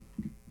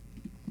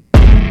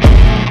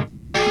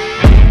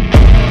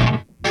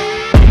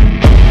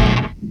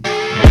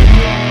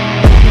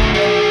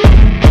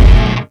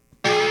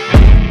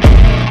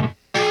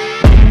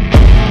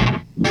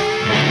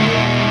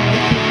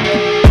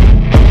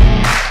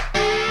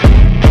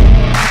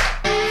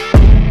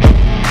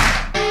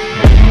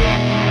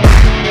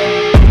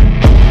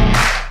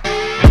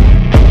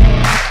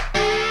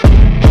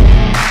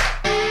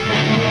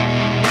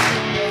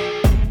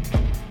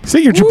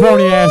Sit your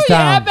jabroni ass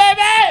down.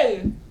 Yeah,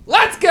 baby.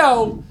 Let's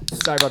go.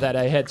 Sorry about that.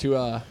 I had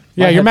to.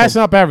 Yeah, you're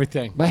messing up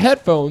everything. My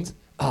headphones.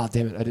 Oh,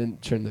 damn it. I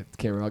didn't turn the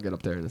camera. I'll get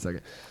up there in a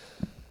second.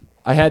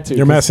 I had to.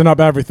 You're messing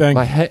up everything.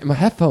 My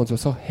headphones were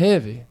so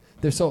heavy.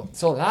 They're so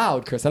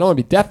loud, Chris. I don't want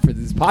to be deaf for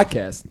this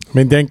podcast. I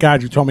mean, thank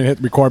God you told me to hit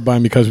the record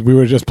button because we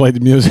would just play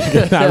the music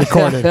and not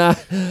record it.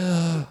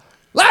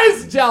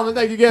 Ladies and gentlemen,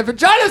 thank you again for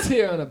joining us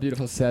here on a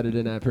beautiful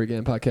Saturday night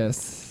pregame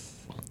podcast.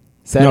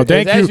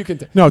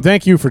 No,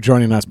 thank you for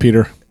joining us,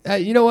 Peter.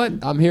 Hey, you know what?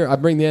 I'm here. I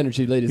bring the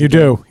energy, ladies. You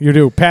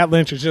do. Pat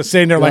Lynch is just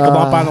sitting there like a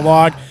lump on a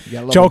log.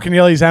 Joe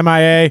Keneally's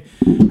MIA,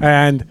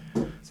 and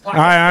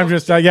I'm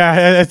just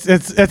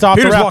it's off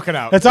Peter's the rail. walking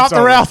out. It's off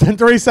the rails in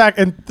 3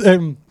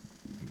 seconds.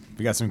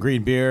 We got some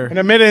green beer. In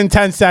a minute and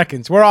 10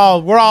 seconds. We're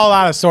all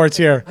out of sorts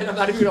here. And I'm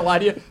not even gonna lie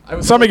to you.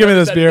 Somebody give me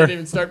this beer. Didn't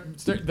even start,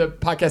 the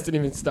podcast didn't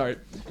even start.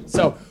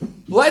 So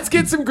let's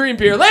get some green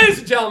beer, ladies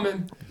and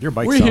gentlemen. Your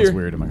bike we're sounds here.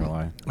 weird. I'm not gonna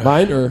lie.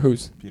 Mine or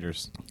whose?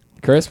 Peter's.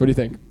 Chris, what do you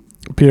think?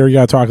 Peter, you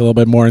got to talk a little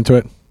bit more into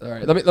it. All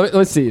right,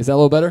 let's see. Is that a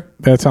little better?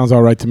 That sounds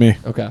all right to me.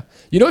 Okay.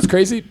 You know what's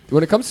crazy?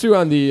 When it comes to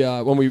on the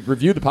when we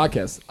review the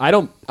podcast,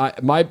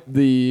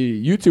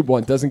 the YouTube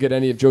one doesn't get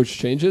any of Joe's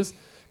changes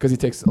because he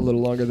takes a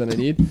little longer than I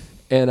need,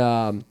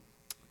 and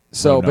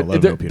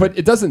but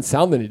it doesn't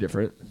sound any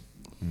different.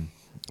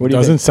 What do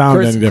you think? Sound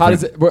Chris, any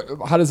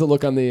different. How does it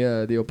look on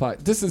the old pod?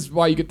 This is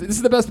why this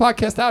is the best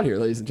podcast out here,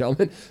 ladies and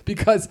gentlemen,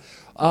 because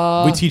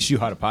we teach you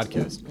how to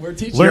podcast. We're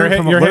teaching You're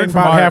hitting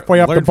about halfway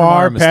up the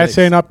bar. Pat's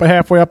saying up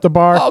halfway up the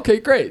bar. Oh,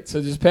 okay, great.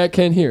 So just Pat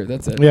can't hear.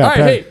 That's it. Yeah, all right,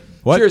 Pat. hey,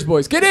 cheers,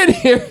 boys. Get in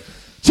here.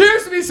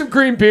 Cheers to me some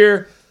green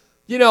beer.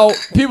 You know,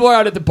 people are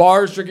out at the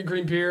bars drinking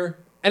green beer,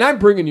 and I'm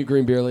bringing you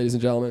green beer, ladies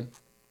and gentlemen.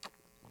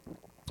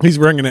 He's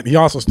bringing it. He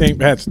also stained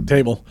Pat's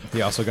table.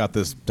 He also got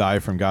this dye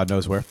from God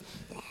knows where.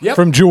 Yep.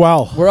 From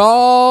Jewel. We're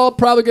all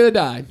probably going to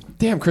die.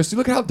 Damn, Chris,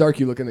 look at how dark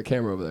you look in the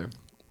camera over there.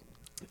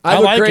 I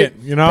look like great. it,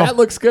 you know? Pat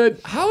looks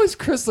good. How does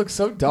Chris look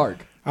so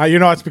dark?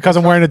 It's because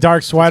I'm wearing a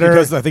dark sweater.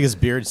 Because I think his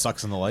beard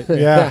sucks in the light.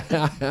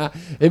 Yeah.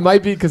 It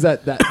might be because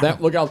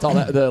that look how tall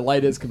the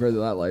light is compared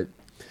to that light.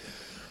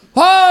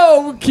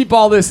 Oh, we'll keep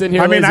all this in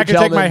here. I mean, I could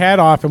take my hat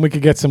off and we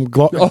could get some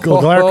glare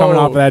coming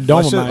off of that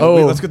dome of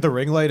mine. Let's get the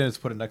ring light and let's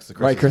put it next to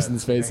Kristen's right,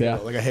 Kristen's face, yeah.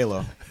 Like a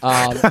halo.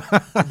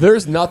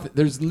 There's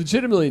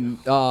legitimately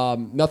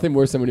nothing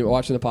worse than when you're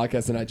watching the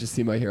podcast and I just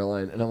see my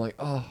hairline and I'm like,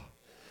 oh.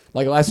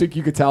 Like last week,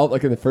 you could tell,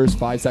 like in the first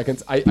 5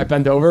 seconds, I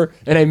bend over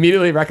and I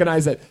immediately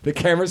recognize that the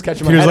camera's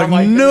catching my Peter's head.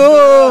 like, I'm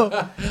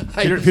no!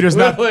 Peter's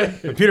not.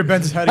 Peter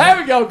bends his head.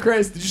 There we go,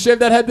 Chris. Did you shave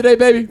that head today,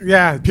 baby?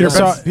 Yeah, Peter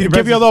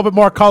give you a little bit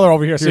more color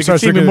over here so you can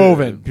see me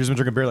moving. Peter's been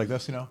drinking beer like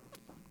this, you know?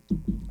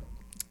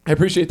 I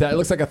appreciate that. It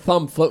looks like a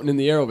thumb floating in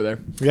the air over there.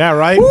 Yeah,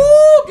 right?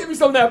 Woo! Give me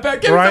some of that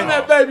back. Give me some of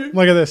that, baby.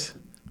 Look at this.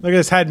 Look at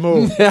his head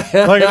move. Look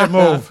at it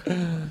move.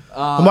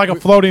 I'm like a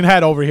floating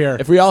head over here.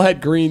 If we all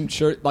had green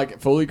shirt,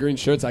 like fully green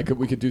shirts,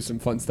 we could do some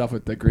fun stuff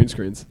with the green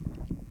screens.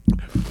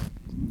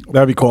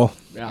 That'd be cool.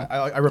 Yeah,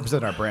 I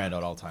represent our brand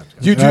at all times.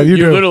 you do. you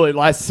do. Literally,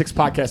 last 6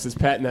 podcasts is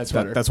Pat in that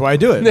sweater. That's why I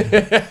do it.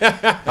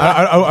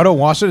 I don't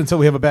wash it until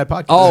we have a bad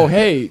podcast. Oh,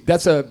 hey,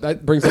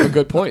 that brings up a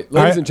good point,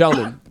 ladies and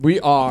gentlemen. We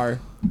are,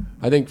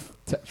 I think,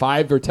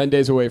 5 or 10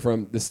 days away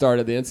from the start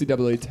of the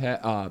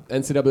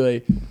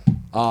NCAA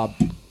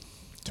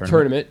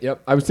tournament.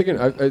 Yep. I was thinking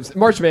it's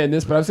March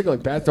Madness, but I was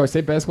thinking like, do I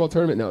say basketball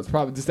tournament? No, it's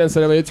probably just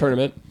NCAA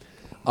tournament.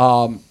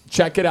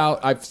 Check it out.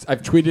 I've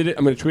tweeted it.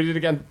 I'm going to tweet it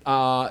again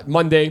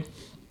Monday.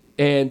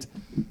 And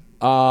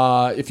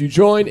if you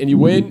join and you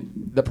win,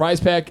 the prize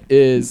pack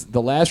is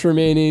the last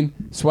remaining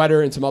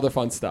sweater and some other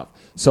fun stuff.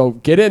 So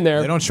get in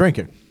there. They don't shrink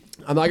it.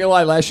 I'm not gonna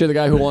lie. Last year, the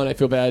guy who won, I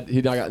feel bad.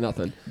 He not got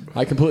nothing.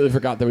 I completely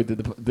forgot that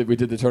we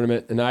did the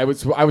tournament, and I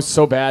was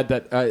so bad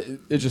that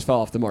it just fell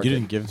off the market. You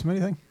didn't give him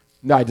anything?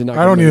 No, I did not.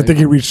 I don't even think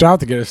he reached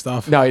out to get his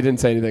stuff. No, he didn't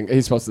say anything. He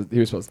was supposed to.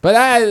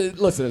 But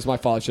listen, it's my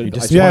fault. I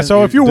should. Yeah.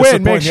 So if you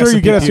win, make sure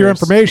you get us your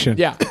information.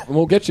 Yeah, and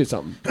we'll get you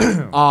something.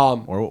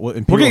 We'll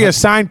get you a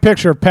signed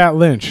picture of Pat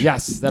Lynch.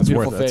 Yes, that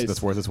beautiful face.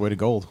 That's worth its weight of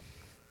gold.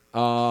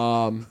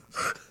 Sorry,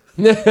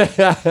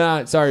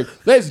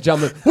 ladies and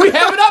gentlemen, we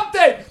have an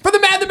update for the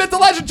man, the myth, the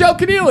legend, Joe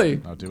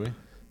Keneally. Oh, do we?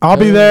 I'll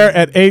be there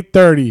at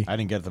 8:30. I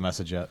didn't get the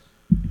message yet.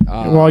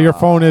 Well, your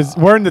phone is.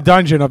 We're in the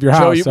dungeon of your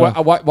house. Joe,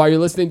 while you're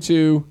listening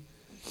to,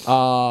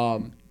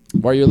 while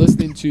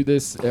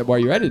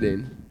you're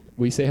editing,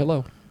 we say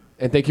hello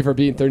and thank you for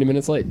being 30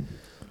 minutes late.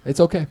 It's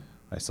okay.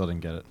 I still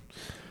didn't get it.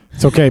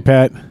 It's okay,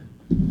 Pat.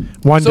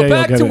 One day. So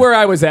back to where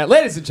I was at,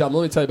 ladies and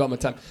gentlemen. Let me tell you about my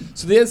time.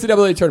 So the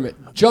NCAA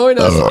tournament. Join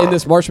us in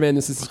this March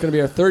Madness. This is going to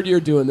be our 3rd year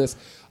doing this.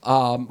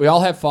 We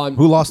all have fun.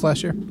 Who lost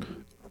last year?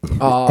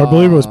 I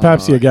believe it was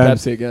Pepsi again.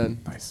 Pepsi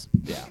again. Nice.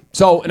 Yeah.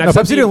 So and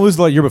Pepsi didn't lose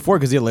the year before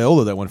because he had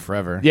Loyola that went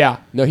forever. Yeah.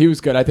 No, he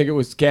was good. I think it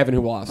was Gavin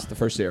who lost the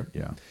first year.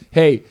 Yeah.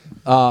 Hey,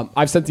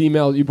 I've sent the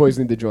email. You boys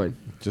need to join.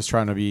 Just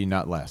trying to be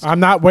not last.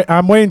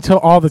 I'm waiting until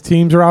all the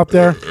teams are out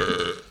there.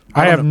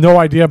 I have no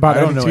idea about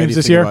any teams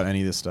this year. About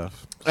any of this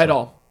stuff At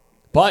all.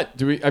 But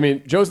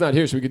Joe's not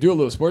here, so we could do a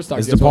little sports talk.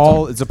 Is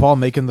DePaul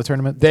making the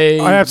tournament?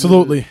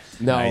 Absolutely.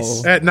 No.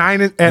 Nice. At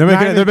 9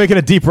 They're making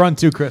a deep run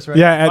too, Chris, right?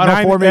 Yeah,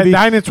 at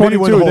 9 and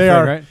 22 they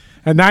are. Right?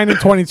 At 9 and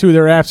 22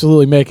 they're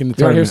absolutely making the You want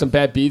to tournament. hear some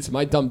bad beats?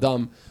 My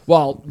dumb.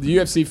 Well, the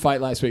UFC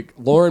fight last week,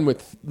 Lauren,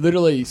 with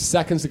literally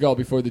seconds to go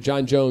before the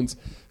John Jones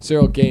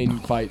Cyril Gain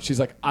fight, she's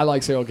like, I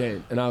like Cyril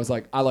Gain, and I was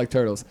like, I like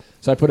turtles,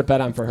 so I put a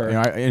bet on for her.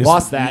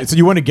 Lost that. So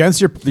you went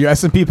against your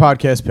S&P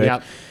podcast pick.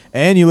 Yep.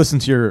 And you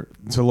listened to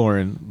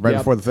Lauren right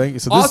before the thing.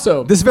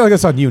 So this feels like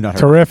it's on you, not her.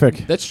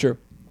 Terrific. That's true.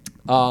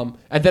 And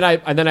then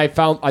I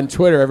found on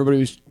Twitter everybody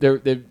was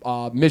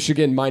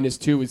Michigan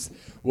 -2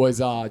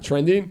 was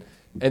trending,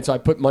 and so I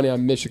put money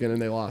on Michigan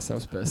and they lost. I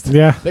was pissed.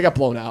 Yeah, they got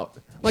blown out.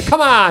 I'm like,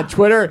 come on,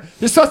 Twitter,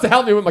 you're supposed to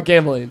help me with my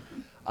gambling.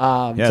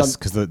 Yes,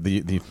 because the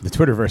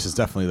Twitterverse is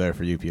definitely there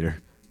for you, Peter.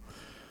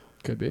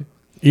 Could be.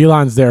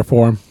 Elon's there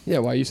for him. Yeah,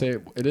 why you say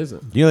it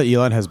isn't? You know that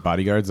Elon has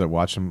bodyguards that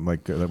watch him when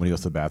he goes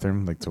to the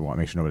bathroom, to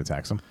make sure nobody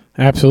attacks him.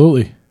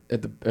 Absolutely.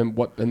 At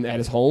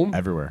his home?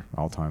 Everywhere,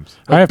 all times.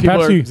 I have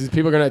Pepsi.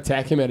 People are going to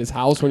attack him at his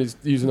house when he's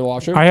using the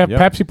washroom? I have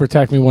Pepsi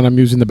protect me when I'm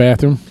using the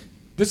bathroom.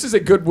 This is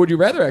a good would you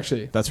rather,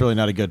 actually. That's really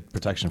not a good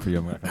protection for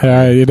you.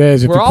 It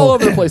is. We're all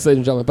over the place, ladies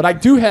and gentlemen. But I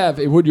do have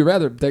a would you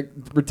rather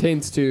that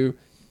pertains to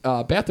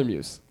bathroom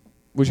use.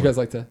 Would you guys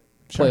like to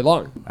play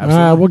along?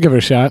 We'll give it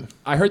a shot.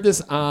 I heard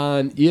this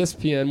on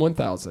ESPN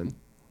 1000.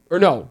 Or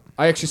no,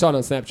 I actually saw it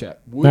on Snapchat.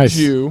 Would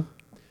you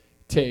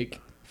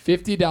take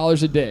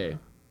 $50 a day,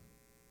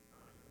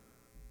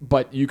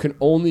 but you can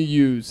only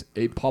use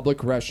a public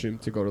restroom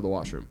to go to the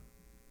washroom?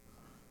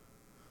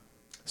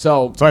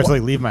 So I have to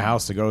leave my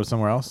house to go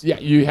somewhere else? Yeah,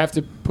 you have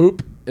to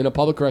poop in a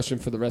public restroom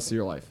for the rest of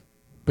your life.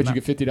 But you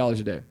get $50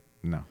 a day.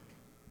 No.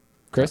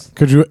 Chris?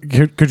 Could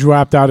you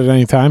opt out at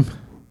any time?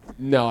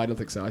 No, I don't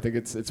think so. I think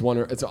it's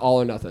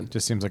all or nothing.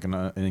 Just seems like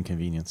an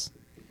inconvenience.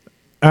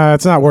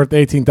 It's not worth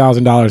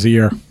 $18,000 a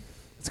year.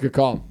 It's a good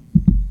call.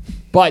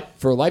 But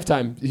for a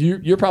lifetime,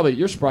 you're probably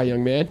a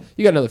young man.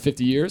 You got another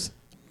 50 years.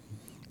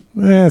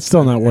 It's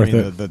still not worth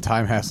it. The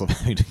time hassle of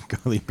having to go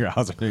leave your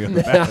house and go to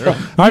the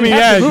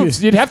bathroom.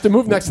 You'd have to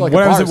move next to a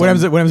bar. What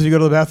happens if you go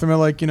to the bathroom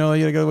at you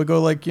gotta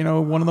go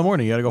 1 in the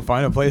morning? You gotta go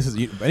find a place.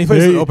 Any place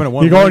that's open at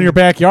 1. You go in your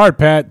backyard,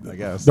 Pat. I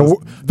guess the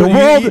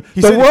world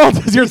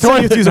is your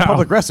toilet. To use a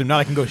public restroom. Now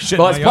I can go shit.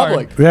 Well, in my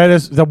public. Yard. That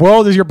is the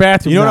world is your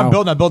bathroom. You know now. what I'm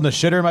building? I'm building a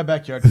shitter in my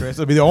backyard, Chris.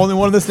 It'll be the only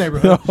one in this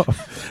neighborhood.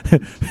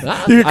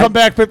 You can come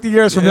back 50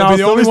 years from now. It'll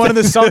be the only one in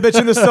this son of a bitch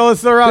in the still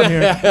that's around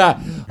here.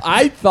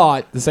 I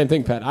thought the same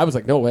thing, Pat. I was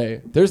like, no way.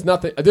 There's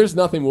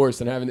nothing worse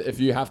than having if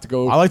you have to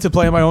go. I like to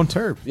play on my own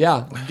turf.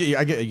 Yeah.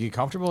 I get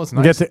comfortable. It's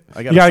nice. You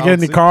gotta get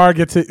in the car,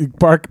 get to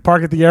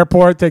park at the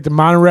airport, take the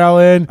monorail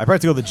in. I probably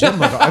have to go to the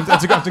gym. I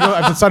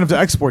have to sign up to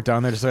export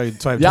down there so I have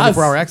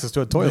 24-hour access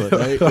to a toilet.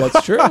 Right,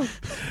 that's true.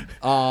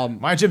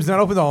 My gym's not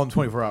open all in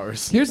 24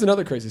 hours. Here's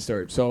another crazy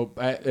story. So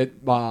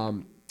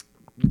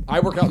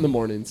I work out in the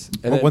mornings.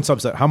 And one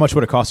subset. How much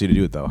would it cost you to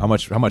do it though? How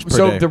much per day?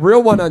 So the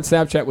real one on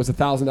Snapchat was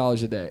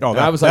 $1,000 a day. Oh,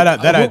 I was that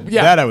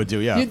I would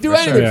do. Yeah, you do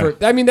anything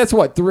for. I mean, that's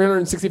what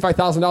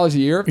 $365,000 a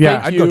year.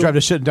 Yeah, I'd go drive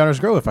to shit in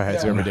Downers Grove if I had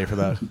to every day for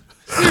that.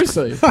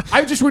 Seriously,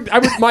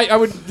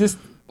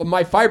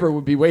 my fiber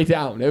would be way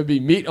down. It would be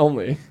meat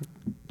only.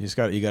 You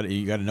got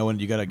to know when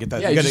you got to get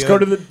that. Yeah, you just go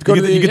to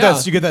the. You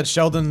get that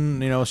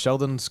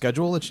Sheldon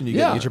schedule that you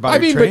get your body I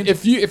mean, trained.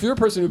 but if you're a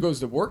person who goes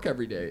to work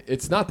every day,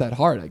 it's not that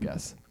hard, I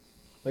guess.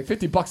 Like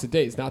 $50 a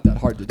day is not that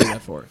hard to do that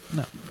for.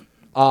 No.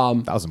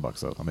 $1,000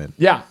 though. I'm in.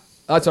 Yeah,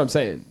 that's what I'm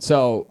saying.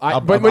 So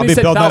I'll be building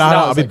that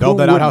out. I'll be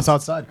building that outhouse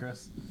outside,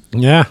 Chris.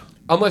 Yeah.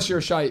 Unless you're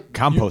a shy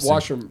composting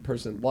washroom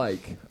person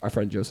like our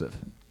friend Joseph.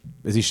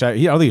 Is he shy?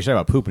 I don't think he's shy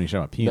about pooping. He's shy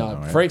about peeing. No,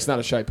 though, right? Frank's not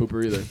a shy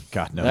pooper either.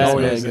 God no. That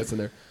one gets in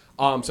there.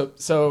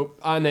 So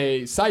on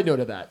a side note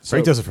of that,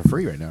 Frank does it for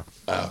free right now.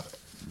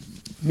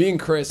 Me and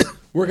Chris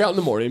work out in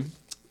the morning.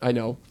 I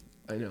know.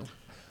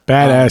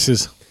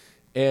 Badasses.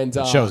 And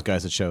it shows,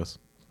 guys. It shows.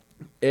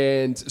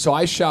 And so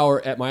I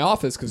shower at my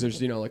office because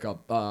there's like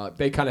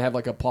they kind of have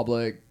like a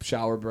public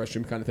shower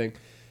restroom kind of thing.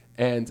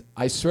 And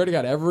I swear to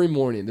God, every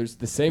morning there's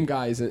the same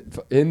guys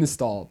in the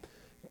stall,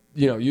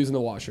 using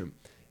the washroom.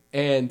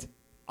 And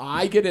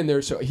I get in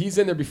there, so he's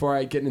in there before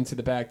I get into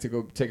the back to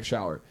go take a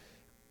shower.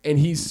 And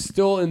he's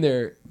still in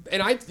there.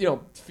 And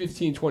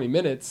 15, 20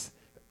 minutes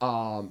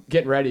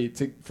getting ready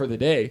for the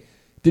day.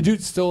 The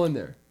dude's still in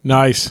there.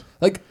 Nice.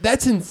 Like,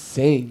 that's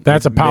insane.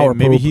 That's a power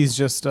Maybe poop. he's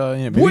just.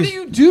 What do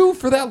you do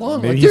for that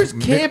long? Like, there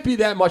can't be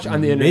that much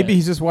on the internet. Maybe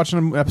he's just watching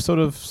an episode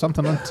of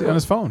something on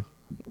his phone.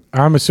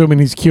 I'm assuming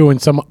he's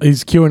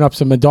queuing up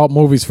some adult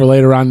movies for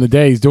later on in the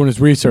day. He's doing his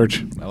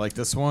research. I like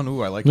this one.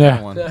 Ooh, I like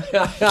that one.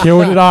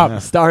 Queuing it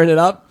up. Starring it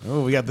up.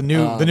 Oh, we got the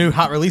new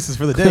hot releases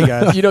for the day,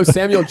 guys.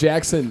 Samuel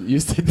Jackson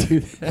used to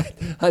do that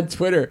on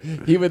Twitter.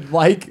 He would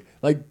like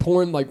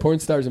porn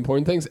stars and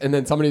porn things, and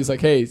then somebody's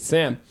like, "Hey,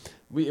 Sam,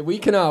 we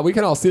can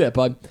all see that,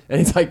 bud." And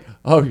he's like,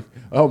 "Oh,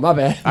 my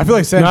bad." I feel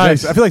like Sam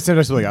Jackson. I feel like Sam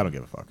Jackson. Like, I don't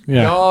give a fuck.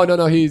 Yeah.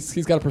 No. He's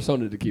got a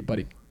persona to keep,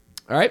 buddy.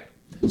 All right.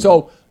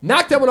 So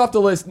Knock that one off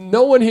the list.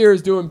 No one here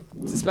is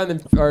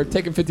spending or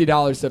taking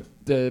 $50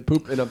 to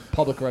poop in a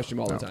public restroom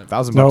all the time.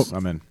 $1,000. Nope.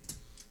 I'm in.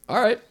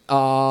 All right.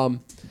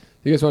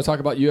 You guys want to talk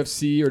about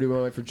UFC or do we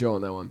want to wait for Joe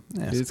on that one?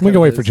 We can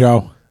wait for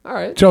Joe. All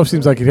right. Joe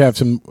seems like he'd have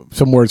some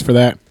words for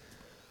that.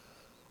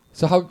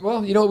 So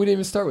you know what we didn't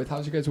even start with.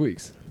 How's your guys'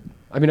 weeks?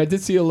 I mean, I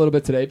did see you a little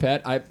bit today,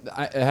 Pat. I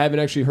haven't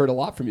actually heard a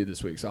lot from you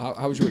this week. So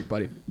how was your week,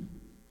 buddy?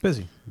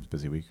 Busy. It's a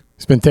busy week.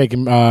 He's been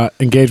taking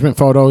engagement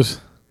photos.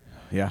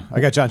 Yeah,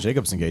 I got John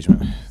Jacobs'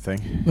 engagement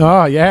thing.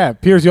 Oh, yeah.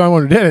 Pierre's the only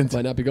one who didn't.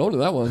 Might not be going to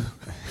that one.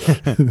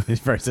 You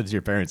probably said to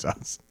your parents'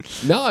 house.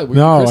 No,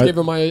 Chris gave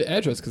him my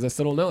address because I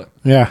still don't know it.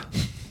 Yeah.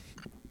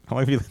 How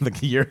long have you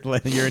like a year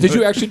into Did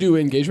you actually do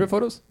engagement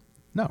photos?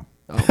 No.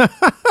 Oh.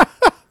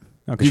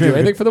 No, Did you do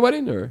anything for the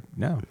wedding or?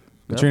 No.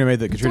 Katrina made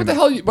the. So what the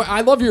hell? But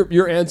I love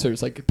your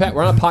answers. Like Pat,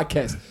 we're on a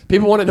podcast.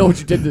 People want to know what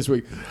you did this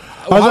week.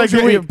 I was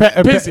like,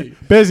 busy.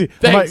 Busy.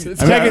 Thanks.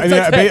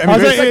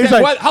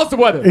 How's the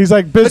weather? He's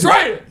like, busy. It's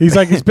right. He's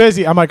like, he's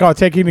busy. I'm like, oh,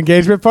 taking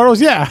engagement photos?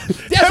 Yeah.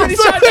 That's what he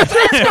said.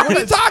 What are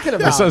you talking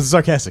about? So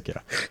sarcastic, yeah.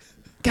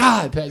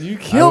 God, Pat, you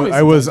kill me.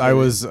 I was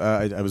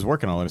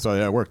working on it, so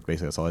I worked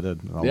basically. That's all I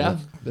did. Yeah,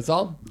 that's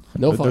all.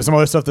 No fun. There's some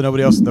other stuff that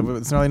nobody else.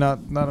 It's really not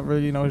a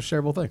really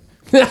shareable thing.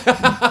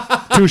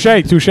 Touche.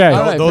 Right,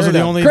 those are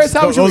the only. Chris,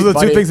 how was your those week, are the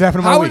two buddy? things that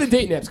happened in my How week. are the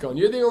dating apps going?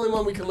 You're the only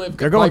one we can live.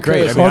 They're going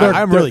great. I mean,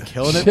 I'm really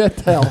killing it. Shut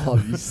the hell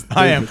up, you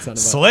I am stupid son of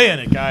a- slaying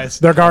it, guys.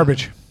 They're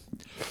garbage.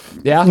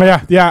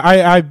 Yeah.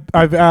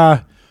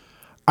 Yeah.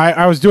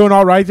 I was doing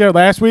all right there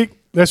last week.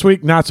 This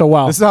week, not so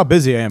well. This is how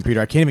busy I am,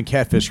 Peter. I can't even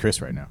catfish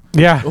Chris right now.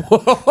 Yeah.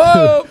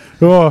 Whoa.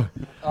 Oh.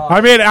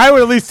 I mean, I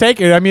would at least take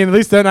it. I mean, at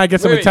least then I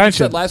get some Wait,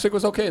 attention. you said last week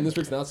was okay and this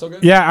week's not so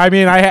good? Yeah, I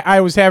mean, I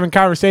was having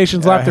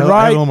conversations left and I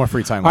right. had a little more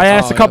free time. I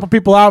asked a couple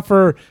people out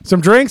for some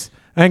drinks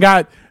and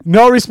got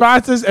no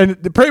responses,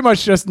 and pretty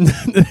much just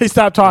they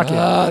stopped talking.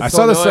 I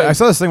saw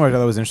this thing where I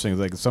thought was interesting. It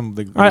was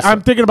like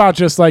I'm thinking about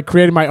just like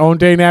creating my own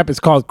dating app. It's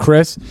called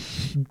Chris.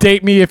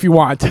 Date me if you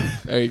want.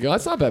 There you go.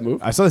 That's not a bad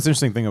move. I saw this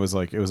interesting thing. It was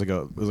like a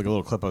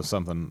little clip of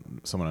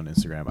someone on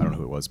Instagram. I don't know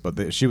who it was,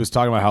 but she was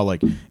talking about how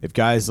like if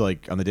guys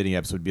like on the dating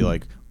apps would be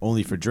like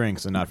only for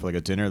drinks and not for like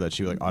a dinner, that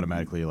she would like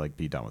automatically like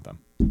be done with them.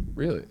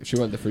 Really? She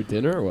wanted the free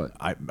dinner or what?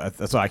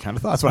 That's what I kind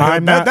of thought.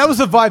 That was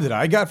the vibe that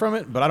I got from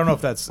it, but I don't know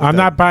if that's. I'm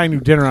not buying you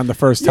dinner on the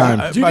first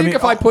time. Do you think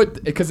if I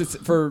put because it's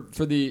for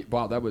the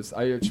that was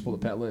I just pulled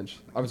a Pat Lynch.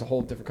 I was a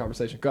whole different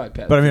conversation. Go ahead,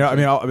 Pat. But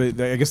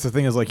I guess the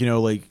thing is like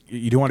like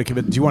you do want to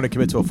commit. Do you want to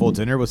commit to a full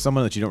dinner with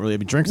someone that you don't really? I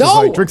mean, drinks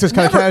is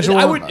kind of casual.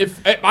 I would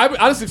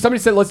honestly if somebody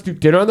said let's do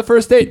dinner on the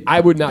first date,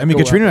 I would not. I mean,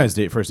 Katrina and I's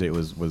first date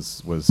was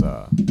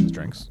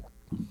drinks.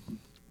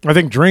 I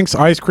think drinks,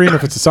 ice cream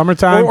if it's the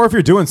summertime, or if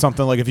you're doing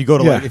something like if you go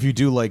to like if you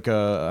do like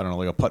I don't know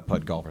like a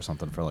putt golf or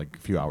something for like a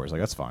few hours,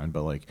 like that's fine.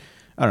 But like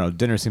I don't know,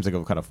 dinner seems like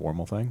a kind of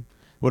formal thing.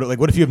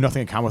 What if you have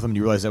nothing in common with them and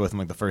you realize that within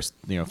like the first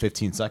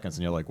 15 seconds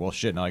and you're like, well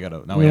shit, now I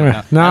gotta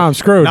I'm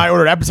screwed. Now I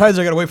ordered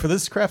appetizer, I gotta wait for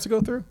this crap to go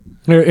through.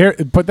 Here,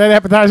 put that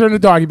appetizer in the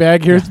doggy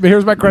bag.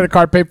 Here's my credit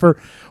card. Pay for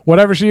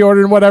whatever she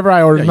ordered and whatever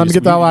I ordered. Let me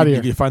get the hell out of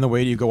here. You find the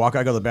waiter. You go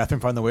to the bathroom,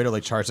 find the waiter,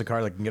 like charge the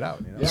card, like can get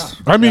out. You know? Yeah.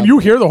 I mean, you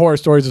hear the horror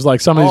stories. It's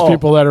like some of these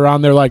people that are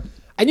on there, like.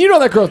 And you know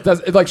that girl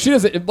does like she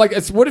doesn't like.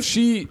 It's what if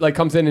she like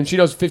comes in and she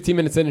knows 15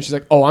 minutes in and she's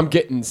like, oh, I'm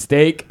getting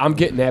steak, I'm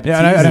getting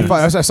appetizers.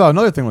 Yeah, and I saw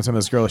another thing with some of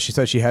this girl. She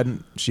said she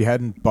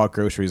hadn't bought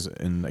groceries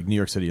in like New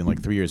York City in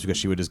like 3 years because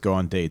she would just go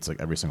on dates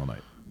like every single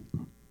night.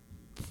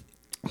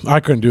 I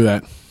couldn't do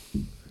that.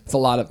 It's a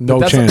lot of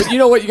no chance. You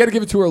know what? You got to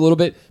give it to her a little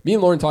bit. Me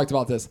and Lauren talked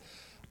about this.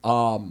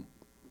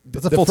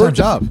 That's a full-time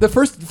job. The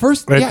first.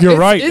 You're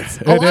right.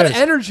 It's a lot of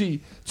energy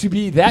to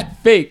be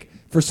that fake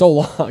for so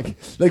long.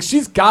 Like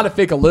she's got to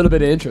fake a little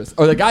bit of interest,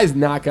 or the guy's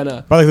not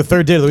gonna. By like the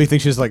third day of the week,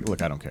 think she's like,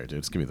 "Look, I don't care,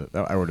 dude. Just give me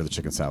I ordered the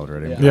chicken salad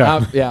already."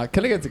 Yeah.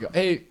 Can I get it to go?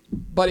 Hey,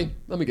 buddy,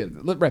 let me get it.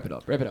 Wrap it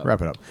up. Wrap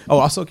it up. Oh,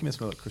 also, can you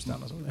smell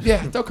Cristiano's over there?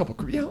 Yeah, throw a couple.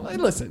 Yeah,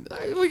 listen,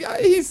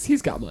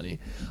 he's got money.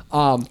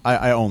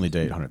 I only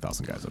date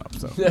 100,000 guys and up,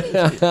 so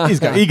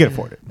he can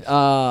afford it.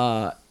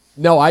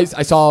 No, I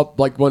saw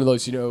like one of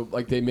those,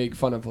 like they make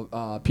fun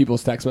of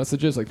people's text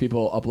messages, like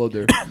people upload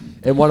their,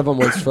 and one of them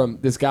was from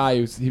this guy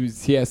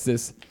he asked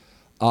this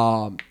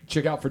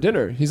chick out for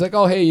dinner. He's like,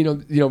 oh hey,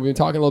 we've been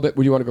talking a little bit.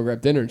 Would you want to go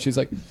grab dinner? And she's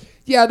like,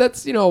 yeah,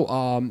 that's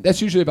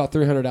that's usually about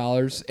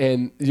 $300,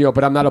 and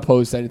but I'm not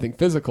opposed to anything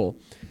physical.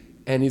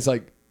 And he's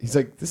like,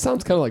 this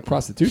sounds kind of like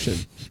prostitution.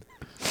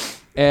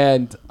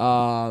 And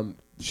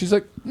she's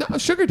like, no,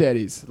 sugar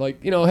daddies,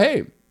 like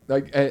hey.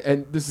 Like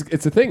and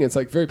it's a thing. It's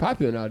like very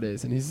popular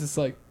nowadays, and he's just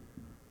like,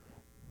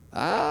 no,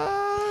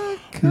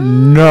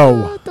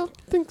 I don't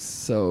think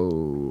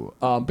so.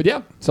 But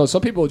yeah, so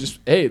some people just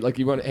like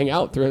you want to hang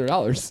out,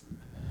 $300.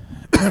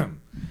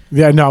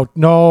 Yeah,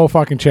 no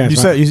fucking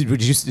chance.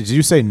 Did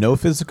you say no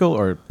physical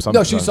or something?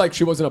 No, she's like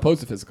she wasn't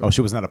opposed to physical. Oh,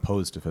 she was not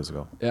opposed to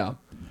physical. Yeah.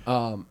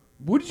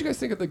 What did you guys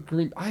think of the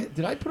green?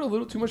 Did I put a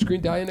little too much green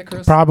dye in it,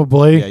 Chris?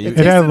 Probably. Yeah, it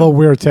had a little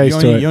weird taste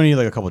to it. You only need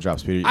like a couple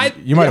drops, Peter.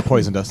 You might have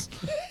poisoned us.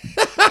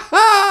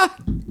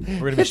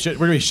 We're gonna be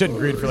shitting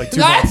green for like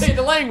 2 I months. hate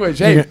the language.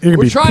 Hey, You're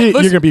we're trying. you're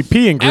Listen, gonna be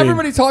peeing green.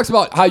 everybody talks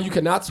about how you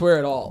cannot swear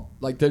at all.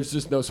 Like there's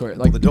just no swearing.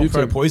 Like Don't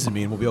try to YouTube. poison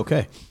me, and we'll be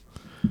okay.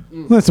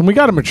 Listen, we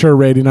got a mature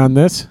rating on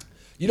this.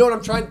 You know what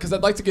I'm trying? Because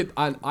I'd like to get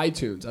on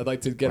iTunes. I'd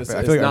like to get us I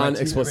as feel like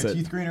non-explicit.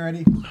 teeth green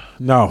already.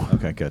 No.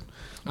 Okay, good.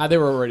 They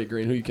were already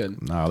green. Who you can?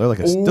 No, they're like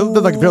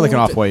they're like an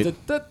off-white.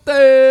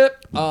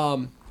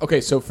 Okay,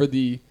 so for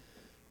the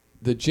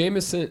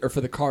Jameson or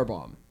for the car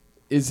bomb,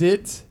 is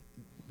it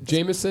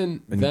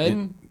Jameson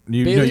then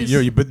Bailey's?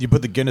 You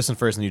put the Guinness in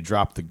first, and you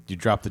drop the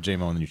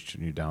JMO, and then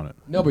you down it.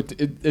 No, but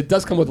it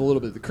does come with a little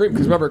bit of the cream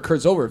because remember it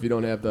curds over if you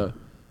don't have the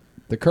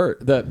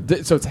curd.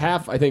 So it's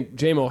half. I think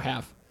JMO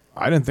half.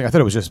 I thought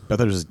it was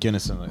just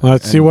Guinness.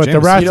 Let's see what the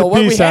Jameson. recipe You know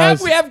what we says.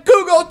 have? We have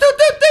Google. Pew,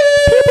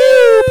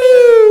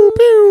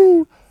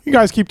 pew. You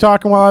guys keep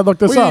talking while I look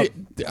this up.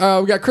 We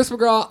got Chris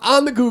McGraw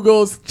on the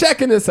Googles,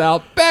 checking this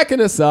out,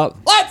 backing us up.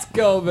 Let's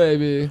go,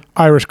 baby.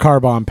 Irish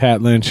car bomb,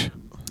 Pat Lynch.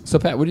 So,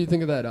 Pat, what do you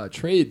think of that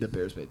trade the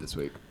Bears made this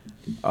week?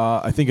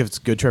 I think it's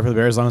a good trade for the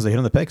Bears as long as they hit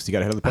on the picks. You got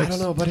to hit on the picks. I don't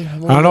know, buddy. I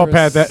don't know,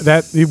 Pat.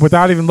 That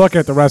without even looking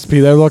at the recipe,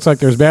 there looks like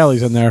there's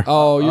Baileys in there.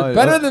 Oh, you're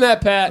better than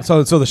that, Pat.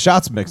 So the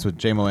shots mixed with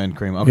JMO and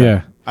cream. Okay.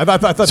 Yeah. I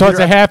thought So Peter, it's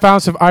a half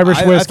ounce of Irish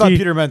I whiskey. thought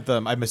Peter meant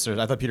I missed it.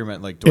 I thought Peter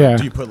meant like do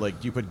Yeah. you put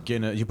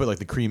Guinness? You put like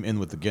the cream in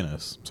with the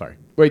Guinness. Sorry.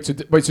 Wait, so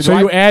So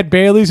you add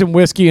Baileys and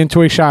whiskey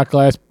into a shot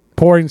glass,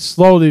 pouring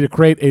slowly to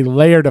create a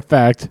layered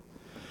effect.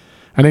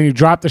 And then you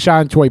drop the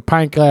shot into a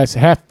pint glass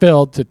half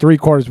filled to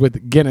 3/4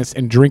 with Guinness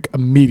and drink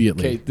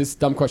immediately. Okay, this is a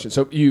dumb question.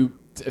 So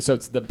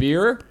it's the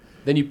beer,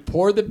 then you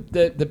pour the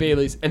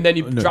Baileys, and then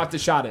you drop the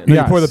shot in. No,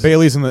 Yes. You pour the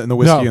Baileys and the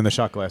whiskey No. in the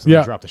shot glass, and Yeah.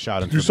 then drop the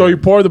shot in. So you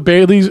pour the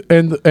Baileys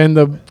and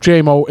the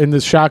JMO in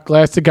the shot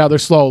glass together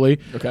slowly.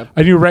 Okay.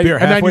 And you Beer,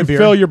 and then halfway you beer.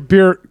 fill your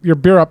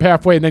beer up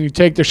halfway, and then you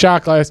take the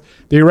shot glass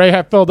that you already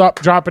have filled up,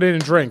 drop it in,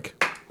 and drink.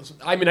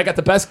 I mean, I got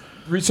the best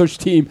research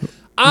team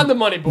on the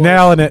money board.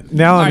 Nailing it. All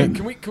right, Nailing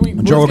can we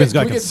Joe Rogan's can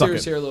guy we can get suck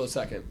serious it. here a little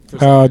second? For a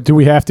second? it. Do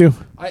we have to?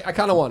 I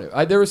kind of want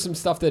to. There was some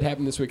stuff that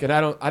happened this week, and I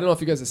don't know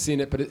if you guys have seen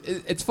it, but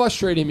it's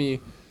frustrating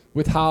me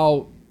with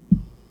how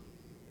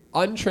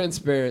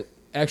untransparent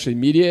actually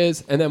media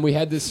is. And then we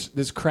had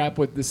this crap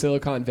with the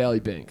Silicon Valley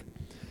Bank.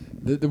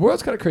 The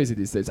world's kind of crazy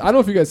these days. I don't know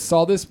if you guys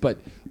saw this, but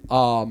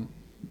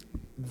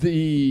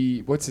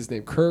what's his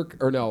name? Kirk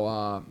or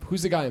no?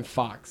 Who's the guy in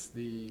Fox?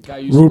 The guy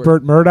who used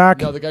Rupert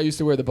Murdoch? No, the guy who used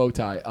to wear the bow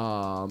tie.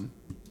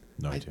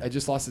 No idea. I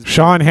just lost his.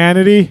 Sean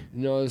Hannity?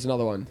 No, there's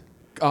another one.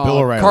 Bill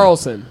O'Reilly.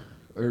 Carlson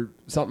or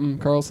something.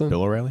 Carlson.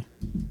 Bill O'Reilly.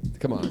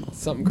 Come on,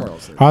 something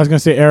Carlson. I was going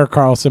to say Eric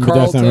Carlson, but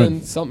that's not Carlton,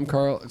 right. something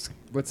Carl.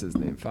 What's his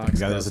name? Fox. The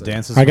guy that does the Carlson.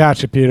 dances. I got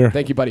you, Peter.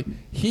 Thank you, buddy.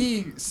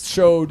 He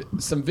showed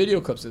some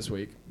video clips this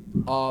week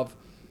of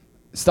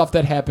stuff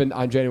that happened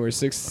on January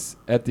 6th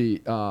at the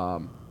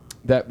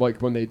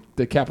when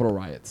the Capitol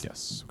riots.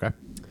 Yes. Okay.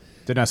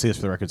 Did not see this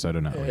for the record, so I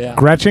don't know. Yeah.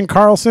 Gretchen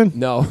Carlson?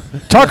 No.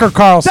 Tucker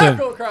Carlson.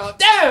 Tucker Carlson.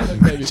 Damn.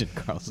 Baby. Richard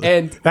Carlson.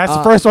 And That's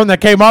the first one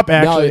that came up, no,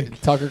 actually.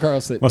 Tucker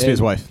Carlson. Must be And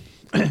his wife.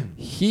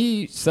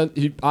 He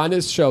on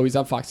his show. He's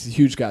on Fox. He's a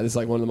huge guy. This is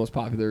like one of the most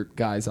popular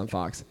guys on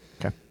Fox.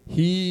 Okay.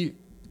 He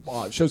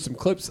showed some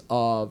clips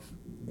of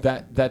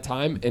that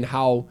time and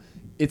how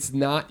it's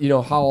not,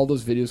 how all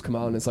those videos come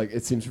out and it's like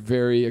it seems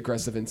very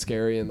aggressive and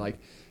scary and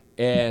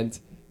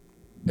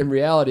in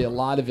reality a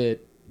lot of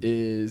it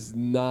is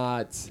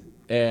not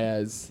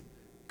as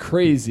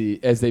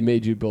crazy as they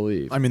made you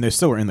believe. I mean, they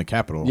still were in the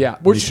Capitol. Yeah,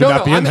 You should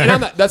not be in there.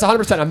 that's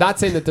 100%. I'm not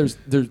saying that it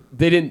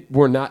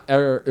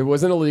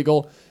wasn't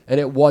illegal and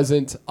it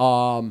wasn't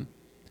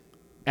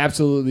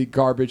absolutely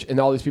garbage and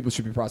all these people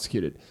should be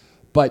prosecuted.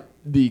 But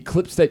the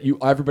clips that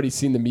everybody's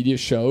seen the media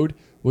showed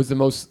was the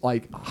most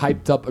like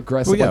hyped up,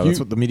 aggressive. Well, yeah, like, that's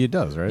what the media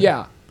does, right?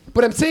 yeah,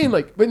 but I'm saying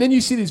but then you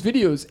see these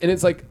videos and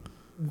it's like,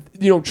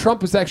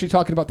 Trump was actually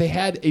talking about they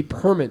had a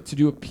permit to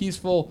do a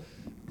peaceful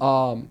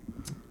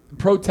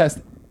protest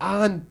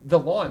on the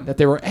lawn that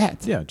they were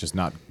at. Yeah, just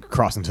not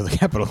crossing to the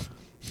Capitol.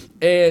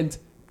 And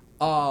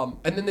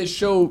then they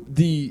show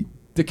the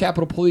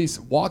Capitol Police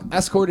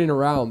escorting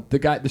around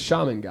the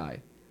shaman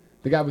guy,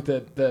 the guy with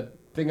the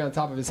thing on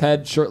top of his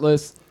head,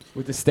 shirtless,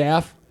 with the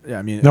staff. Yeah,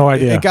 I mean, No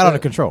idea. It got out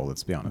of control.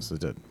 Let's be honest, it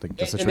did.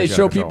 And they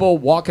show people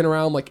walking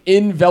around like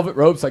in velvet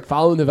robes, like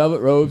following the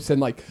velvet robes, and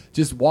like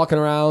just walking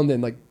around,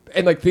 and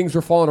like things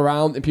were falling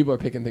around, and people are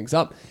picking things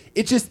up.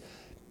 It's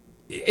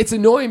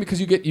annoying because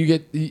you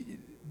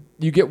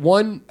get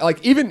one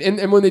like even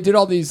and when they did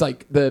all these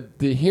like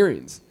the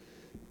hearings,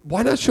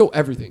 why not show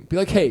everything? Be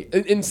like, hey,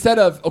 instead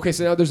of okay,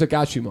 so now there's a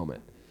got you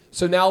moment.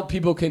 So now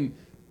people can,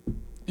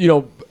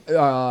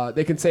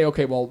 they can say,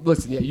 okay, well,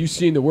 listen, yeah, you've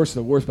seen the worst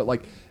of the worst, but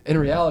like in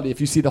reality,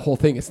 if you see the whole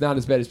thing, it's not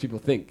as bad as people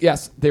think.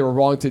 Yes, they were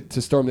wrong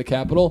to storm the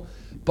Capitol,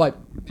 but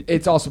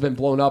it's also been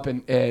blown up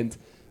and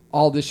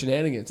all this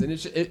shenanigans, and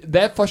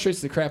that frustrates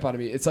the crap out of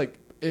me. It's like,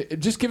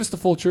 just give us the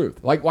full truth.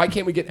 Like, why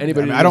can't we get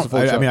anybody? I mean,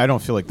 I don't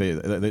feel like they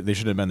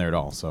shouldn't have been there at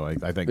all. So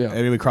I think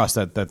we crossed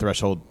that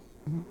threshold.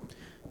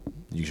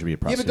 You should be a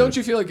prosecutor. Yeah, but don't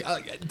you feel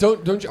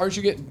like aren't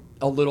you getting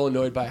a little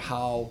annoyed by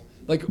how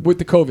like with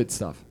the COVID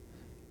stuff,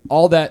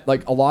 all that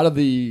like a lot of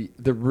the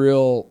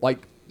real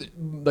like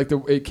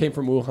it came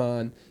from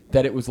Wuhan,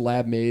 that it was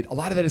lab made. A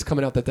lot of that is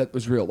coming out that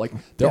was real. Like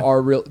there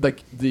are real,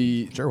 like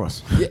the Sure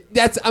was.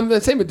 Yeah, I'm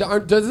the same. But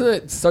doesn't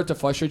it start to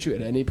frustrate you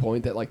at any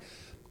point that like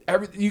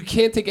you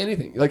can't take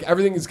anything? Like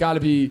everything has got to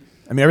be.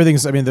 I mean,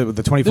 everything's. I mean, the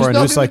 24-hour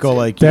news cycle.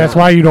 Like that's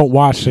why you don't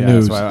watch the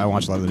news. That's why I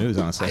watch a lot of the news.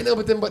 Honestly, I know,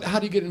 but how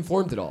do you get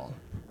informed at all?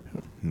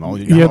 No,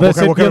 you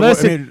listen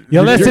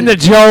to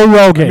Joe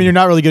Rogan. I mean, you're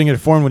not really getting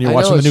informed when you're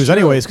watching the news true.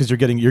 anyways, because you're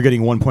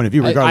getting one point of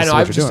view regardless of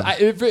what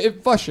you're doing.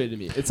 It frustrated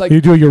me. It's like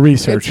you do your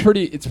research.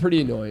 It's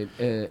pretty annoying.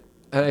 And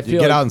I feel you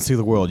get out and see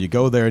the world. You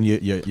go there and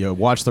you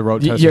watch the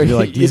road test. You're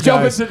like, these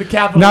jump guys. into the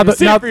Capitol. Now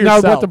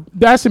what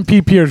the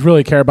S&P peers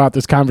really care about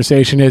this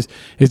conversation is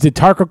did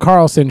Tucker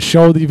Carlson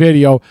show the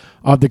video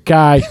of the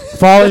guy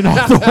falling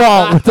off the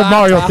wall with the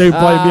Mario theme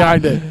playing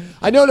behind it?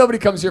 I know nobody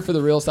comes here for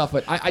the real stuff,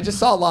 but I just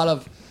saw a lot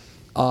of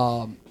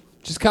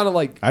just kind of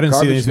like I didn't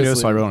see these videos,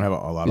 misleading. so I really don't have a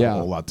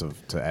whole lot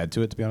to add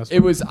to it. To be honest, it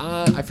was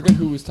I forget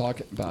who was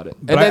talking about it.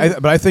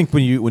 But I think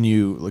when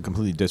you like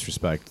completely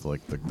disrespect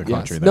like the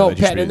country, no,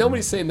 Pat, and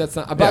nobody's saying that's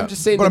not. But I'm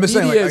just saying the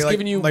media is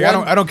giving you. Like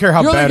I don't care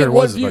how bad it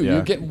was.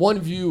 You're getting one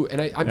view,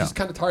 and I'm just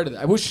kind of tired of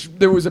that. I wish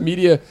there was a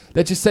media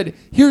that just said,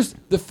 "Here's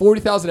the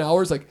 40,000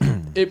 hours." Like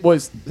it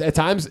was at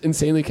times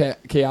insanely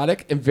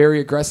chaotic and very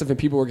aggressive, and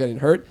people were getting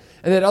hurt,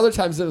 and then other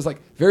times it was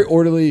like very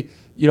orderly.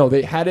 You know,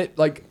 they had it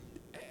like.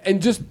 And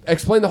just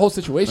explain the whole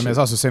situation. I mean, it's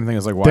also the same thing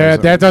as like why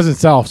that doesn't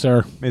sell,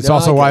 sir. It's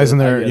also why isn't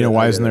there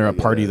why isn't there a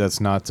party that's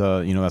not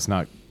that's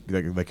not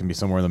that can be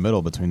somewhere in the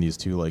middle between these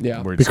two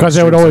because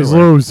they would always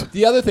lose.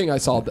 The other thing I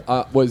saw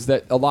was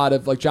that a lot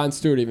of like Jon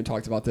Stewart even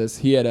talked about this.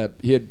 He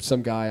had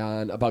some guy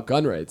on about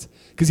gun rights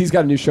because he's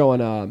got a new show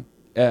on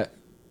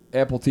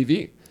Apple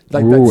TV.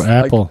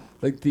 Apple.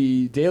 Like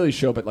the Daily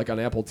Show, but like on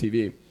Apple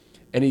TV.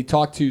 And he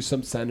talked to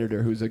some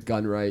senator who's a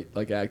gun right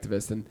like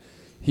activist and.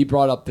 He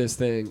brought up this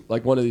thing,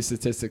 like one of these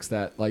statistics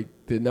that like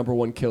the number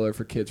one killer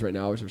for kids right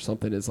now or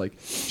something is like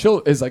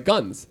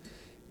guns,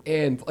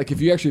 and like if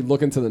you actually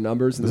look into the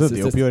numbers, and is it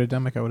the opioid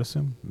epidemic? I would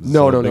assume.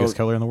 No, the biggest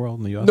killer in the world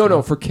in the U.S.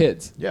 No, for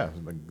kids. Yeah,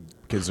 like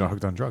kids are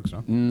hooked on drugs,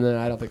 no? No,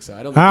 I don't think so.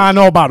 I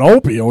know about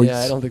opioids. Yeah,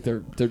 I don't think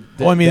they're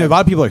well, I mean, a lot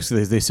of people like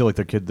they steal like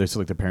they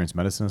steal like their parents'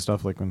 medicine and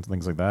stuff, like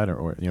things like that,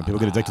 or people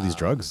get addicted to these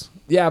drugs.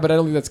 Yeah, but I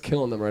don't think that's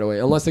killing them right away,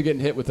 unless they're getting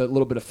hit with a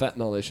little bit of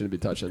fentanyl. They shouldn't be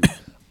touching.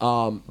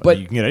 But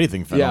you can get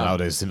anything fentanyl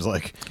nowadays. Seems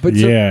like. But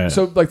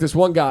so like this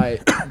one guy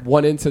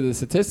went into the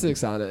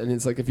statistics on it, and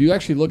it's like if you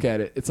actually look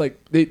at it, it's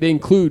like they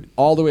include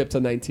all the way up to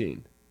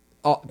 19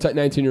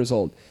 years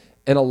old.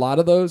 And a lot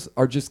of those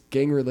are just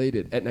gang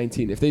related at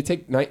 19. If they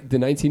take the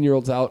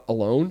 19-year-olds out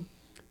alone,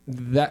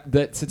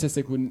 that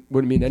statistic wouldn't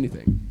mean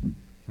anything.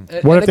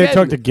 What if they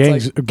took the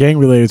gang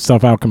related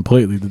stuff out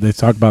completely? Did they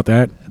talk about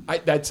that?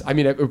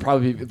 It would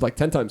probably be like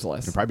 10 times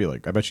less. It'd probably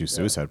I bet you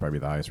suicide would probably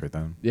be the highest right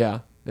then.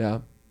 Yeah.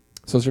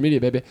 Social media,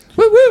 baby.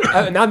 Woo woo.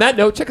 And on that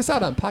note, check us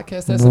out on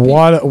Podcast S&P.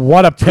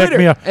 What a pick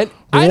me up. And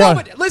I know,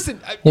 but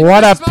listen.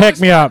 What a pick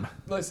me up.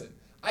 Listen.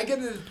 I get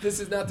it. This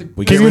is not the.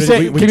 Can you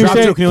say? Peter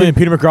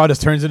McGraw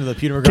just turns into the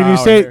Peter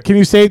McGraw. Can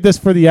you save this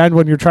for the end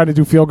when you're trying to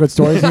do feel good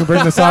stories? And you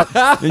bring this up.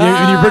 and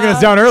you're bringing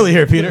us down early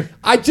here, Peter.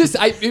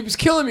 It was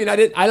killing me, and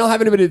I don't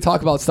have anybody to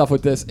talk about stuff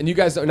with this, and you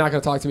guys are not going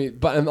to talk to me,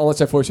 but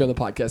unless I force you on the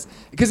podcast,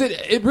 because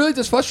it really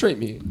does frustrate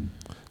me.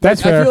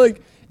 That's fair. I feel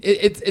like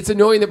it's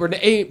annoying that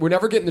we're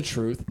never getting the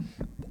truth.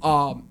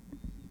 All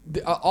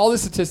the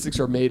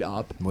statistics are made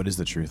up. What is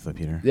the truth, though,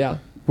 Peter? Yeah,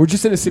 we're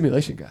just in a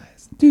simulation, guys.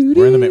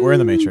 We're in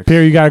the Matrix.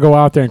 Peter, you got to go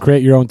out there and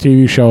create your own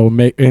TV show.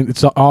 And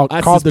it's all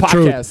called The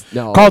Truth.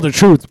 No. Called The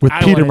Truth with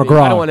Peter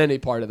McGraw. I don't want any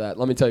part of that.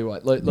 Let me tell you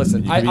what.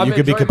 Listen, you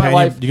could be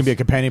a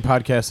companion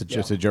podcast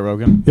to Joe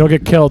Rogan. You'll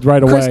get killed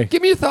right Chris, away.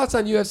 Give me your thoughts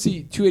on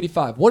UFC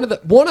 285.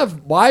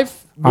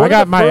 I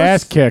got my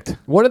ass kicked.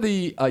 One of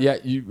the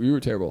you were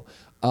terrible.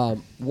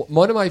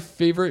 One of my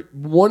favorite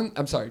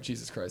I'm sorry,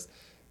 Jesus Christ.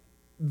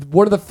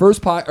 One of the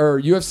first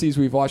UFCs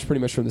we've watched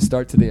pretty much from the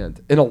start to the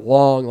end in a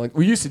long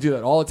we used to do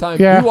that all the time.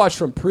 Yeah. We watched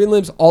from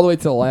prelims all the way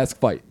to the last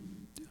fight.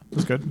 It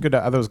was good.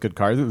 That was a good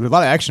card. There was a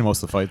lot of action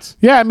most of the fights.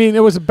 Yeah, I mean it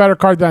was a better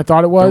card than I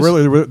thought it was. There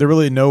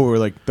really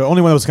the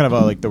only one that was kind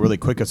of the really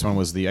quickest one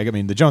was the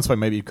Jones fight.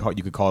 Maybe you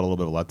could call it a little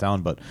bit of a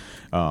letdown, but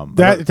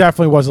that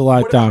definitely was a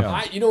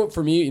letdown.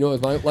 For me,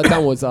 my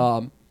letdown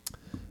was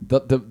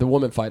the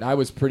woman fight. I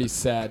was pretty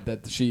sad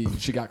that she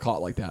got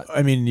caught like that.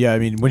 I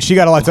mean, when she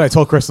got elected, I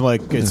told Kristen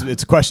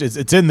it's a question.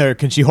 It's in there.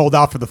 Can she hold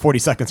out for the 40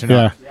 seconds or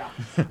not?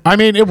 Yeah. I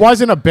mean, it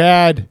wasn't a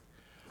bad.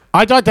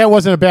 I thought that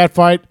wasn't a bad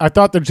fight. I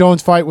thought the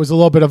Jones fight was a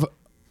little bit of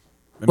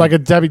like a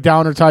Debbie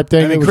Downer type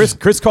thing. I mean,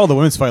 Chris called the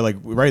women's fight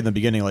right in the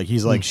beginning.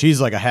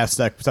 She's like a half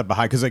step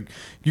behind because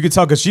you could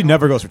tell because she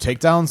never goes for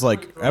takedowns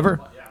ever.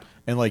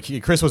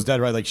 And Chris was dead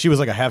right. She was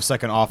a half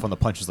second off on the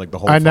punches the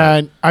whole. And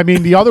fight.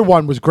 then the other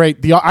one was great.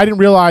 I didn't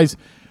realize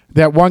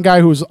that one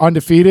guy who was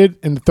undefeated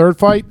in the third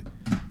fight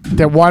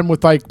that won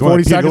with 40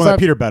 seconds. The one that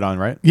Peter bet on,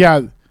 right?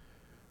 Yeah.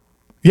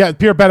 Yeah,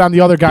 Peter bet on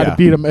the other guy to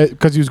beat him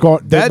because he was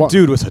going. That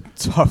dude was a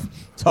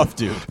tough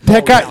dude.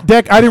 That guy,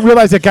 I didn't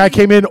realize that guy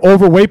came in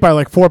overweight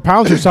by 4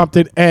 pounds or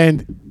something,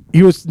 and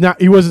he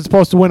wasn't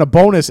supposed to win a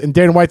bonus, and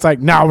Dana White's like,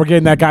 no, we're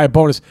getting that guy a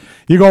bonus.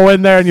 You go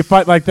in there and you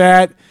fight like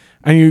that,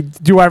 and you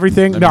do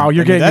everything. You're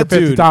getting your that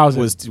dude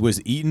 50,000.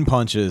 was eating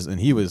punches, and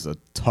he was a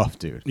tough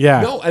dude.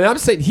 Yeah. No, and I'm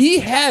saying he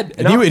had.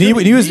 And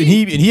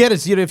he had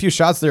a few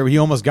shots there where he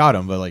almost got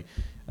him, but like,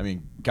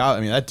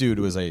 that dude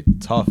was a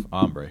tough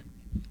hombre.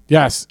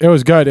 Yes, it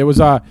was good. It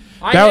was I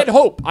had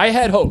hope.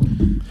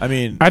 I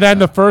mean, and then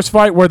the first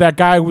fight where that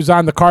guy who was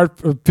on the card,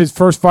 his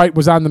first fight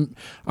was on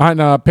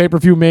a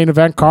pay-per-view main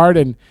event card,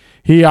 and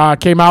he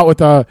came out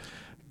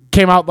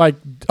like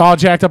all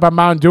jacked up on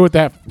Mountain Dew with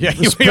that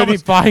spinning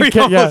flying kick.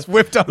 He almost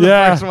whipped out the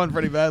first one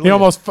pretty badly.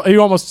 He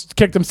almost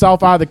kicked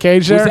himself out of the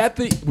cage there.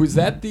 Was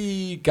that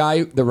the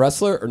guy, the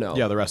wrestler, or no?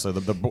 Yeah, the wrestler,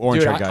 the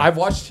orange Dude, guy. I've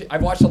watched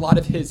a lot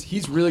of his.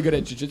 He's really good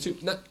at jiu-jitsu.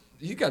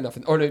 He's got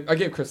nothing. Or no, I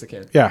gave Chris a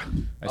can. Yeah.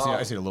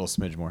 I see a little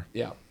smidge more.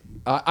 Yeah.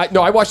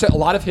 I watched a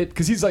lot of his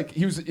because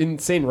he was an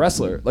insane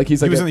wrestler. Like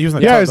he's like he was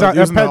in at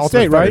the Penn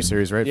State, right?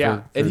 Series, right?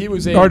 yeah, and he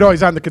was he's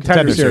on the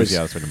contender series. Yeah,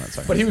 that's what I meant.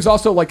 Sorry. but he was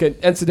also like an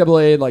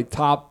NCAA like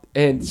top,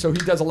 and so he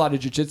does a lot of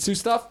jiu-jitsu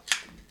stuff.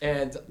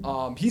 And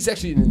he's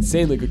actually an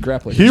insanely good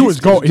grappler. He was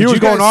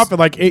going off at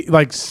like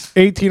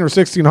 18 or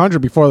 1600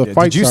 before the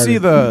fight Did you started. see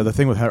the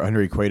thing with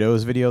Henry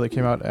Cueto's video that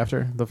came out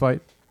after the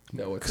fight?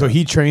 No, it's So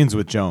he trains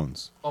with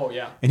Jones. Oh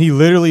yeah. And he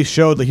literally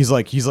showed that he's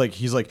like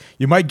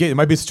it might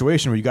be a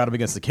situation where you got him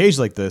against the cage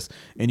like this,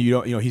 and he's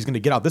going to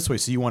get out this way,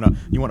 so you want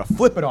to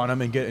flip it on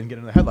him and get in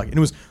the headlock. And it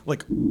was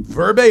like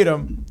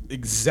verbatim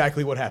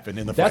exactly what happened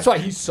in the fight. That's why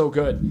he's so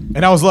good.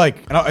 And I was like,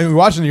 and we're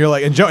watching, and you're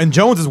like, and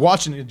Jones is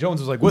watching, and Jones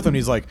was like with him. And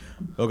he's like,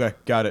 okay,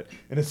 got it.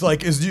 And it's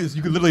like,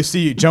 you could literally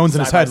see Jones in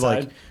his Side head, by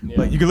like, side. Yeah.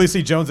 like you could literally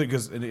see Jones in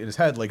his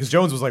head, like, because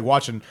Jones was like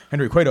watching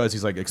Henry Cueto as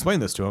he's like explain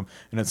this to him,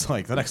 and it's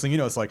like the next thing you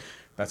know, it's like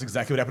that's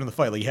exactly what happened in the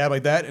fight. Like he had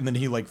like that, and then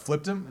he like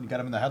flipped him and got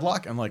him in the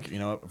headlock, and like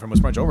from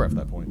much much over after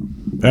that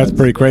point. That's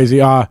pretty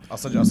crazy. I'll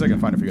see if I can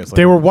find it for you guys.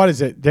 They were, what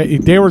is it?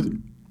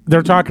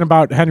 They're talking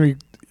about Henry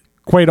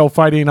Cueto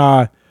fighting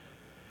the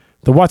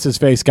what's his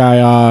face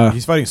guy.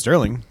 He's fighting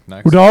Sterling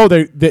next. No,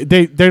 they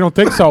don't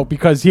think so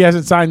because he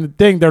hasn't signed the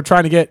thing. They're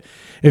trying to get,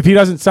 if he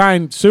doesn't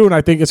sign soon,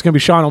 I think it's going to be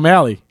Sean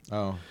O'Malley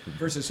Oh,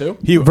 Versus who?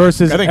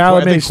 versus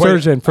Alameda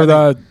Sturgeon for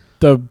the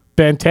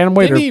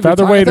bantamweight or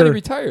featherweight. I thought he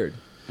retired.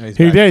 He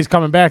did. He's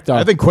coming back though.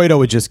 I think Cueto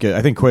would just get.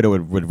 I think Cueto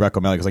would wreck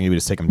O'Malley because I think he would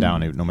just take him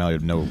down. O'Malley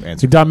would no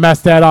answer. You done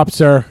messed that up,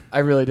 sir. I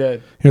really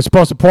did. You're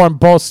supposed to pour them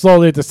both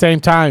slowly at the same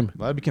time.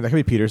 Well, that could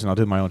be Peters, and I'll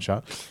do my own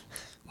shot.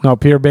 No,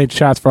 Peter made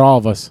shots for all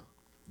of us.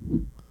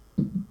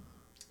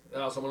 I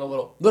also went a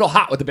little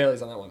hot with the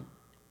Baileys on that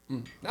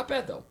one. Not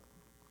bad though.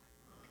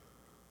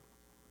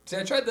 See,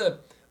 I tried to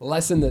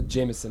lessen the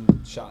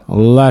Jameson shot.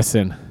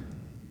 Lesson.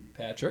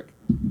 Patrick,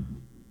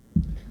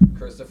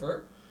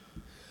 Christopher,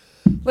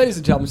 ladies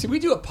and gentlemen, see, we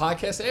do a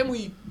podcast and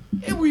we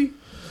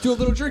do a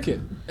little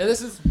drinking, and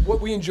this is what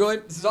we enjoy.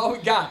 This is all we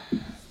got.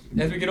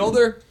 As we get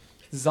older,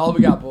 this is all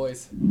we got,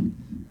 boys.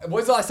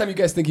 When's the last time you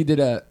guys think you did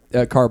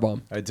a car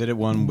bomb? I did it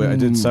I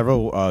did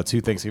several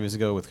 2 Thanksgivings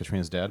ago with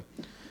Katrina's dad.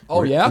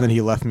 Oh yeah, And then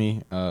he left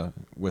me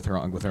with her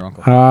uncle.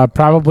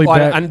 Probably.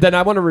 and then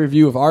I want a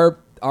review of our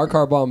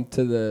car bomb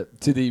to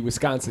the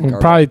Wisconsin car bomb.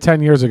 Probably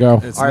 10 years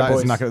ago. All right,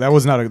 boys. That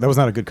was not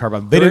a good car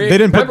bomb. They Three.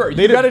 didn't Remember, put,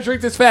 they you didn't, got to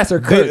drink this faster.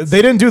 they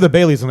didn't do the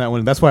Baileys on that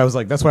one. That's why I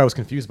was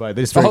confused by it.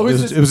 They just straight,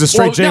 it was a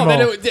straight no,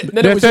 J-Mo.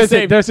 then it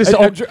was just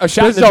a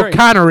shot in the drink.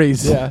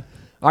 O'Connery's. Yeah.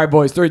 All right,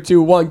 boys. 3,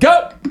 2, 1,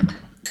 go.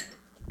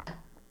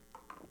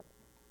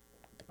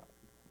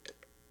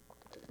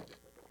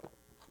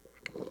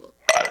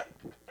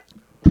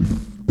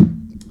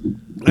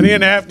 I need a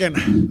napkin.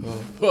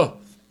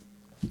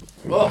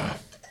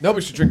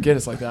 Nobody should drink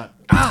Guinness like that.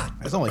 I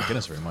don't like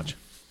Guinness very much.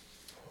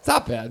 It's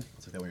not bad.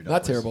 Like that when you're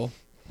Not done. terrible.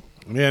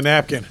 I need a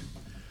napkin.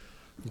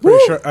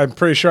 I'm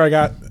pretty sure I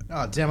got.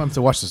 Oh damn! I'm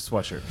to wash this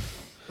sweatshirt.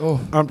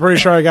 I'm pretty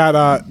sure I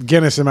got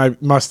Guinness in my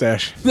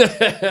mustache.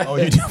 Oh,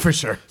 you do for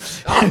sure.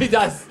 Oh, he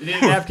does. He need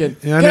a napkin.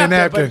 Yeah, I Get need a up there,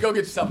 napkin. buddy. Go get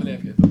yourself a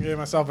napkin. Give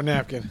myself a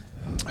napkin.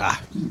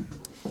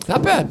 It's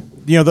not bad.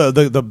 You know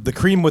the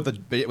cream with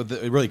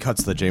it really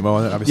cuts the J-Mo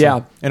on it, obviously. Yeah.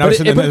 And but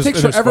obviously it then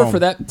takes there's forever foam. for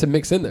that to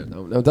mix in there,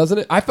 no, doesn't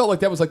it? I felt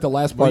like that was like the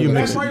last part. You of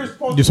mix it. it. That's why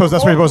you're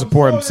supposed to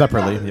pour them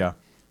separately. Yeah.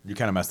 You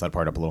kind of messed that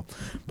part up a little.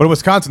 But in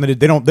Wisconsin, they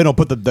don't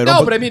put the. They don't No,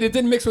 put, but I mean, it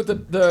didn't mix with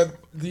the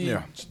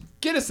Yeah.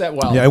 Guinness that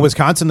well. Yeah, in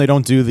Wisconsin, they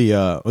don't do the.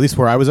 At least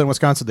where I was in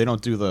Wisconsin, they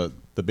don't do the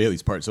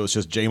Bailey's part. So it's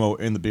just J-Mo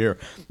in the beer,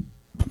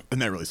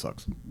 and that really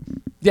sucks.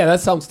 Yeah,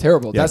 that sounds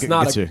terrible. Yeah, That's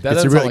not gets a. you, That gets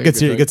doesn't you sound really like a gets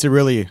good you drink. gets you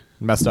really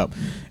messed up.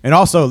 And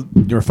also,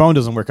 your phone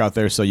doesn't work out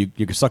there, so you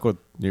can suck with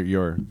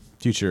your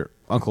future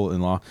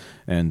uncle-in-law,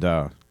 and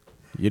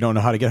you don't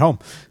know how to get home.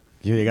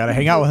 You got to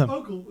hang out with him.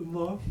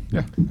 Uncle-in-law.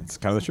 Yeah, that's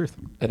kind of the truth.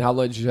 And how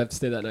long did you have to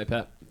stay that night,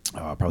 Pat?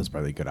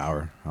 Probably a good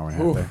hour and a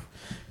half Oof. there.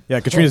 Yeah,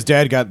 Katrina's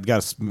dad got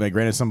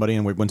granted somebody,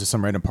 and we went to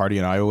some random party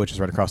in Iowa, which is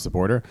right across the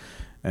border.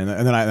 And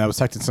then I was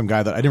texting some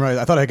guy that I didn't realize.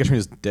 I thought I had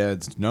Katrina's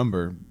dad's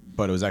number,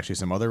 but it was actually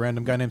some other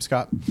random guy named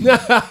Scott. So I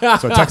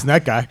texted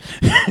that guy.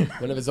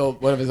 One of his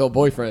old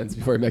boyfriends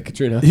before he met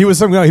Katrina. He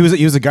was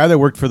a guy that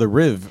worked for the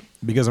Riv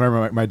because I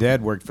remember my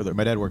dad works at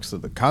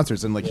the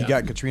concerts, and like he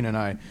got Katrina and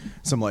I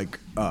some like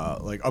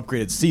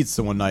upgraded seats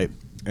the one night.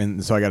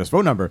 And so I got his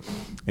phone number,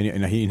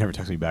 and he never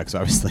texted me back. So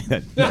obviously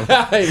that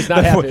he's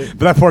not happy. But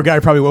that poor guy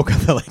probably woke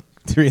up at like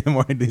 3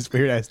 a.m. These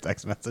weird ass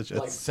text messages.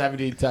 Like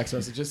 70 text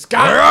messages.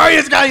 Scott, where are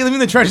you, Scott? You live in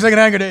the trenches like an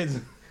hand grenades.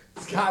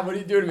 Scott, what are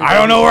you doing to me? I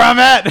don't know where I'm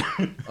at.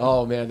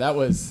 Oh man,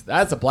 that's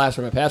a blast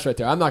from my past right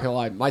there. I'm not gonna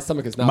lie, my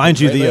stomach is not. Mind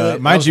you, the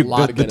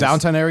the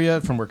downtown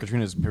area from where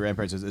Katrina's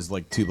grandparents is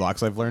like 2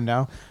 blocks. I've learned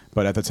now,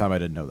 but at the time I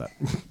didn't know that.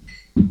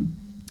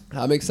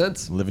 That makes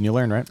sense. Live and you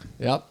learn, right?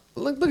 Yep.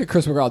 Look at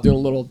Chris McGraw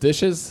doing little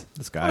dishes.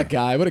 This guy.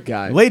 What a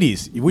guy.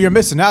 Ladies, we are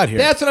missing out here.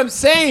 That's what I'm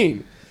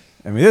saying.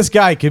 I mean, this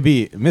guy could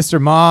be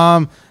Mr.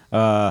 Mom,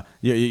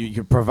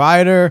 your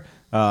provider.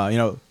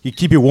 He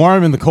keep you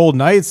warm in the cold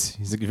nights.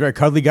 He's a very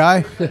cuddly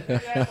guy. Chris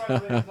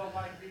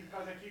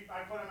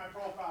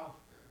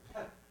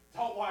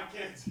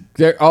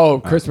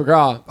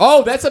McGraw.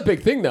 Oh, that's a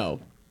big thing though.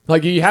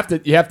 Like you have to.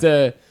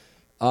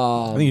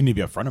 I think you need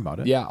to be upfront about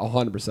it. Yeah,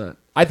 100%.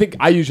 I think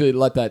I usually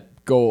let that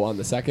go on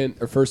the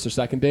first or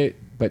second date,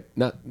 but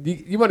not.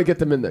 You want to get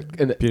them in the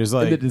Peter's in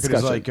the like,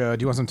 discussion. do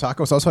you want some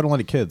tacos? I also don't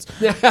like kids.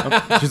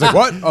 She's like,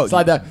 what? Oh,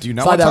 slide that. Do you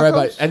not slide want that tacos?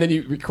 right by, and then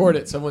you record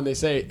it. So when they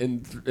say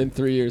in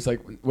 3 years,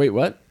 like, wait,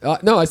 what?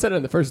 No, I said it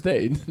on the first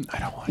date. I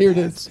don't want Here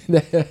kids.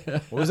 it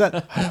is. What was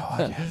that? I don't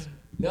want kids.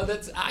 No,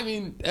 that's. I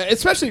mean,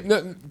 especially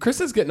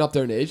Chris is getting up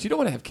there in age. You don't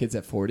want to have kids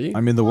at 40.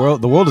 I mean, the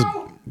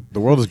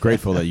world is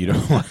grateful that you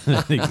don't want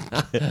any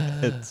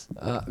kids.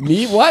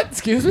 Me? What?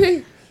 Excuse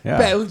me?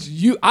 Yeah.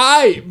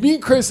 Me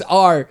and Chris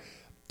are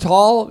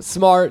tall,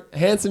 smart,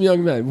 handsome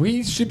young men.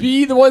 We should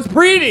be the ones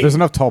breeding. There's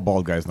enough tall,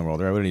 bald guys in the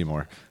world, right? We don't need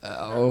more.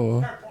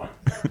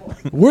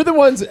 We're the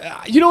ones.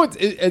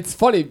 It's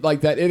funny,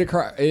 like that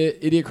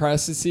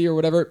Idiocracy or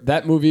whatever,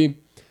 that movie,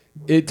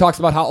 it talks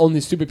about how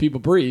only stupid people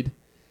breed.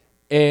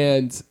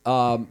 And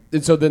so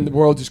then the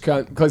world just kind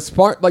of, because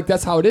smart, like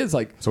that's how it is.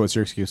 Like, So what's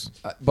your excuse?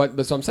 but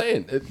that's what I'm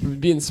saying.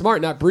 Being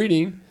smart, not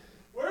breeding,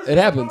 it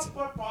happens.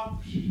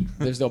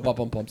 There's no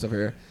bumps over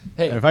here.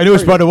 Hey, If I knew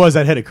which button it was,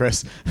 I'd hit it,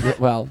 Chris.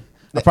 well,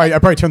 I'd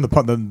probably turn the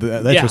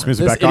entrance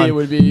music this back on.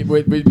 idiot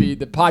would be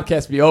the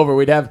podcast be over.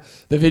 We'd have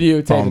the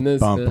videotape in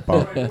this.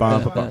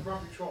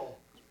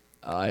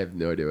 I have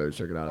no idea what I'm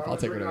checking out. I'll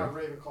take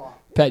whatever.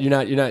 Pat, you're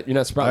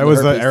not sprouting.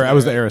 I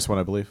was the heiress one,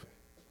 I believe.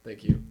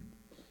 Thank you.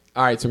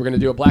 All right, so we're gonna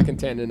do a black and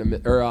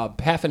tan or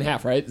half and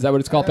half, right? Is that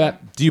what it's called,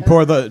 Pat? Do you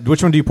pour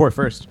which one do you pour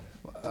first?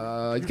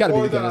 You gotta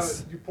be the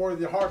Guinness. You pour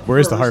the harp. Where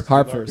is the harp?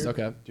 Harp first,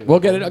 okay. We'll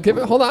get it. Okay,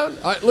 hold on.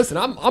 All right, listen,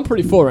 I'm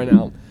pretty full right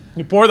now.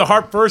 You pour the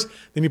harp first,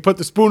 then you put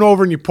the spoon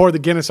over, and you pour the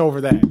Guinness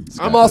over that.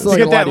 I'm also to like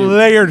get that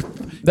layered,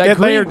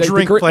 layered the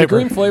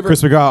green flavor.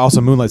 Chris McGraw also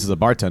moonlights as a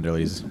bartender.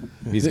 He's a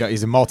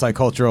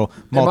multicultural,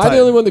 Am I the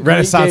only one that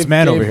Renaissance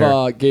man over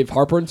here. Gave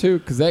heartburn to?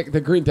 Because the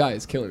green dye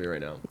is killing me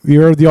right now.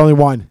 You're the only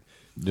one.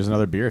 There's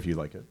another beer if you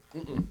like it.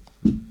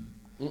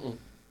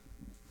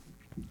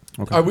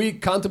 Okay. Are we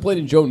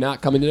contemplating Joe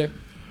not coming today?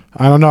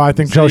 I don't know. I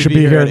think Joe should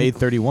be here at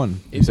 8:31.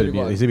 He said he'd be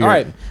All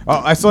right.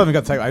 Oh, I still haven't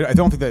got text. I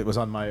don't think that was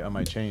on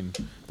my chain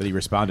that he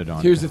responded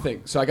on. Here's the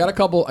thing. So I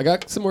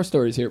got some more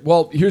stories here.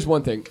 Well, here's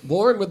one thing.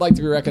 Lauren would like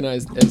to be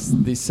recognized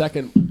as the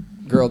second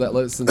girl that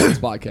listens to this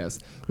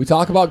podcast. We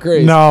talk about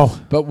Grace. No.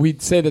 But we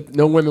say that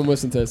no women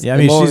listen to us. Yeah, I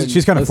mean, Lauren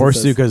she's kind of forced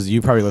listens to us. because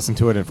you probably listen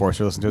to it and forced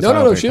her to listen to it.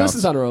 No. She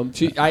listens on her own.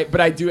 But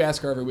I do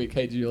ask her every week,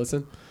 hey, did you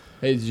listen?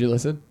 Hey, did you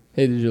listen?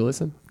 Hey, did you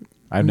listen?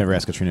 I've never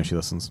asked Katrina if she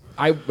listens.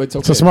 It's okay.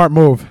 It's a smart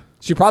move.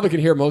 She probably can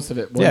hear most of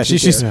it. Yeah,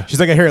 she's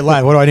like, I hear it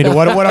live. What do I need to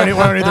what do I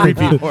need to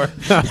repeat for?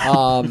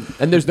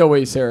 And there's no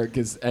way Sarah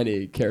gives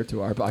any care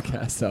to our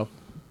podcast. So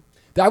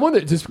I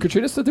wonder, does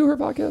Katrina still do her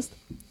podcast?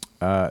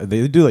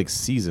 They do like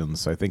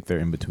seasons, so I think they're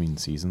in between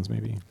seasons,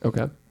 maybe.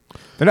 Okay.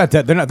 They're not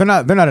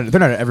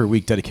an every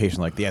week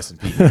dedication like the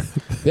S&P.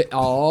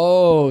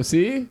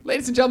 See,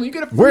 ladies and gentlemen, you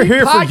get a free We're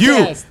here podcast. for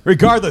you,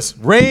 regardless.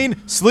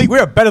 Rain, sleet.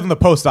 We're better than the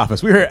post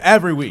office. We're here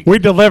every week. We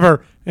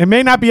deliver. It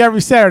may not be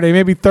every Saturday,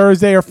 maybe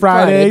Thursday or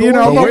Friday,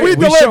 but we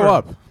deliver. show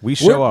up. We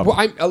show up.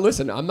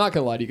 Listen, I'm not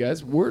gonna lie to you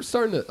guys. We're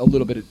starting a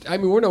little bit.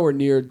 We're nowhere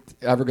near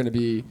ever gonna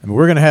be. I mean,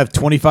 we're gonna have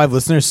 25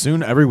 listeners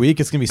soon every week.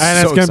 It's gonna be And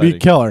so it's going to be exciting.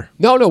 killer.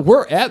 No,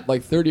 we're at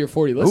like 30 or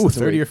 40 listens. Ooh, a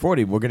 30 week. or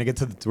 40. We're gonna get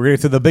to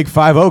the big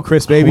 50,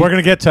 Chris, baby. We're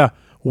going to get to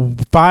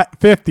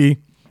 50,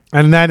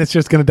 and then it's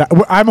just going to die.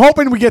 I'm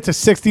hoping we get to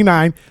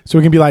 69, so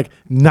we can be like,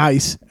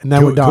 nice, and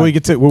then we're done.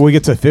 Will we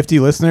get to 50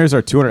 listeners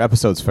or 200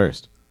 episodes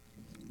first?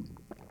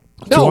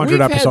 No, 200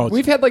 episodes.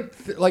 We've had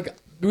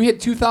we had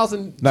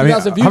 2,000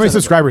 views. How many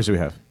subscribers do we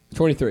have?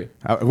 23.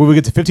 Will we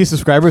get to 50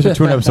 subscribers or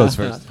 200 episodes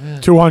first?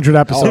 200 Oh,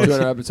 episodes.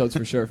 200 episodes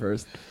for sure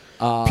first.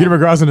 Peter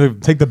McGraw's going to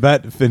take the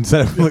bet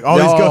instead of like, all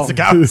these goes to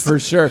cows. For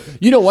sure.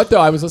 You know what, though?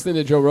 I was listening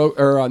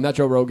to not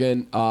Joe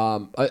Rogan,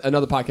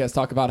 another podcast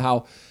talk about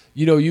how,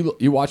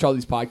 you watch all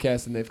these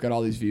podcasts and they've got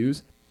all these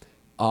views.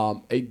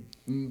 A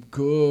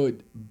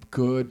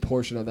good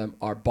portion of them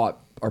are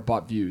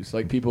bought views.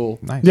 Like people.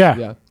 Nice.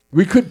 Yeah.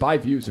 We could buy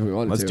views if we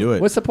wanted to. Let's do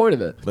it. What's the point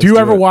of it? Do you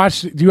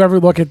ever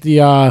look at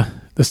the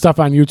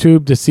stuff on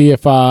YouTube to see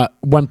if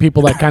when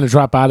people that kind of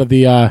drop out of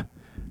the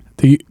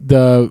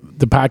the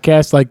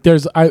podcast. Like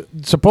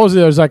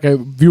supposedly there's like a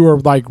viewer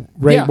like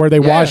rate Yeah. where they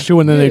watch you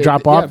and then they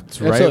drop off.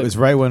 It's right. It was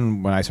right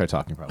when I started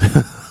talking. Probably.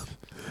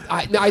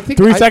 I think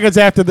 3 seconds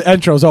after the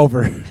intro's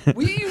over.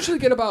 we usually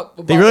get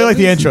about They really at like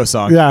the least- intro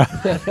song. Yeah.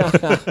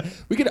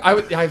 We could.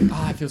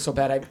 I feel so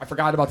bad. I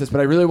forgot about this,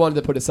 but I really wanted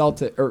to put a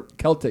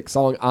Celtic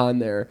song on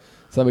there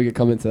so that we could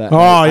come into that. Oh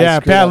I yeah,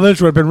 screwed Pat up.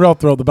 Lynch would have been real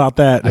thrilled about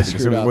that.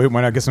 screwed up.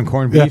 Why not get some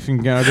corned beef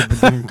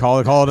and call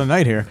it a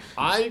night here?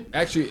 I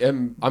actually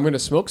am. I'm going to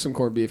smoke some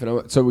corned beef,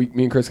 and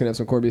me and Chris can have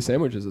some corned beef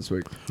sandwiches this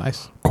week.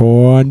 Nice.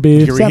 Corned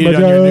beef You reheat it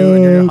on your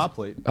new hot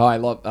plate. Oh,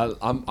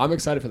 I'm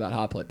excited for that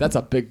hot plate. That's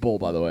a big bowl,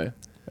 by the way.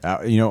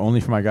 Only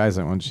for my guys.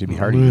 I want you to be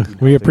hearty.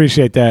 We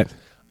appreciate that.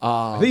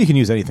 I think you can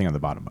use anything on the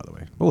bottom, by the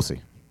way. But we'll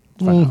see.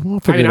 We'll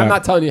figure I mean, it I'm out.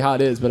 not telling you how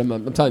it is, but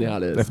I'm telling you how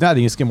it is. If not,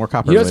 then you just get more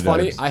copper. You know what's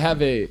related funny?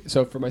 items. I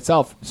have for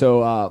myself.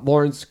 So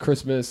Lauren's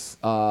Christmas,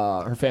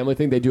 her family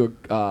thing, they do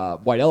a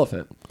white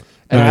elephant,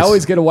 and I Nice.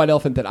 always get a white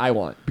elephant that I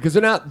want because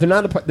they're not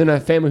a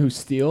family who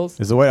steals.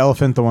 Is the white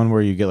elephant the one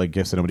where you get like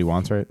gifts that nobody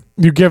wants, right?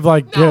 You give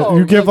like No,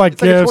 you give like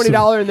it's like gifts.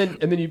 $20,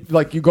 and then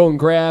you go and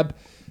grab,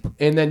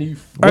 and then you.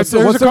 What's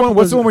There's a couple-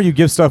 the one where you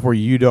give stuff where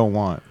you don't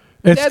want?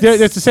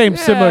 It's the same yeah,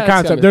 similar it's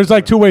concept. kinda There's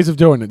like similar. 2 ways of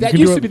doing it. That you can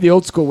used do to it- be the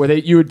old school where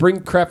you would bring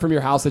crap from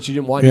your house that you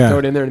didn't want, Yeah. you throw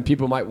it in there, and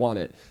people might want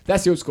it.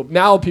 That's the old school.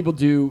 Now people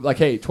do like,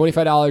 hey,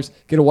 $25,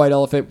 get a white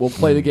elephant, we'll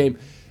play the game.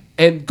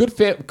 And good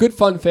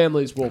fun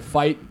families will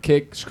fight,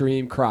 kick,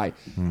 scream, cry.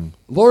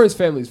 Lauren's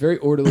family is very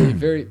orderly,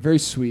 very, very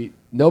sweet.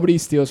 Nobody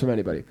steals from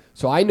anybody.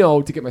 So I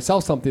know to get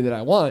myself something that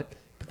I want,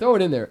 throw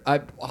it in there.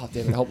 Damn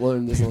it, I hope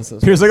Lauren doesn't listen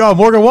to this. Peter's like, oh,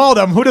 Morgan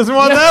Waldum. Who doesn't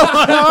want that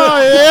one?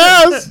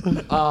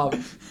 Oh,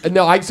 yes.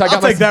 No, I got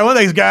I'll take that one.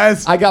 Thanks,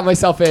 guys. I got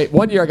myself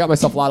one year I got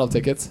myself lotto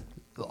tickets.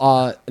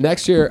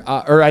 Next year,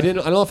 or I don't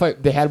know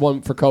if they had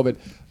one for COVID.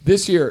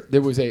 This year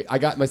I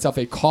got myself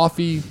a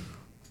coffee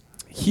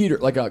heater,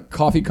 like a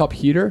coffee cup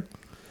heater,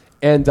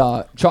 and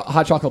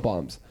hot chocolate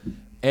bombs,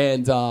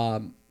 and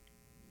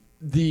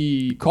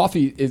the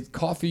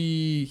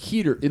coffee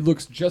heater. It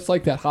looks just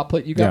like that hot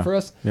plate you got Yeah. for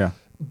us. Yeah.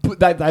 But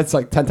that's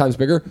like 10 times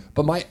bigger.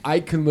 But I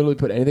can literally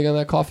put anything on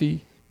that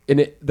coffee in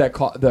it.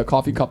 The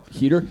coffee cup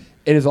heater,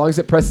 and as long as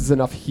it presses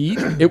enough heat,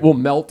 it will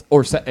melt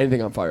or set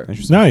anything on fire.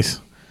 Interesting.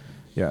 Nice.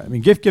 Yeah, I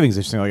mean, gift giving is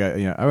interesting. Like,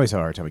 I always have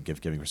a hard time with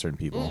gift giving for certain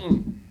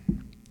people.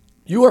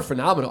 You are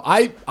phenomenal.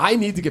 I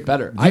need to get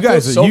better.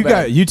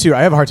 You two.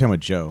 I have a hard time with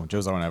Joe.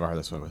 Joe's the one I have a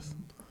hard time with.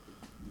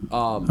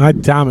 I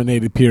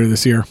dominated Peter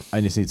this year.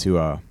 I just need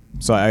to.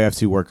 So I have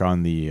to work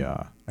on the.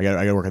 I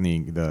got to work on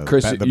the.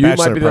 Chris, the you might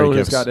bachelor be the party one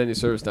who's gifts. got any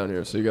service down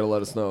here, so you got to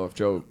let us know if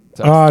Joe.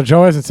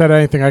 Joe hasn't said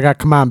anything. I got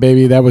come on,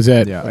 baby. That was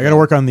it. Yeah, I got to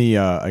work on the.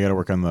 I got to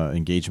work on the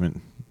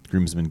engagement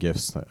groomsmen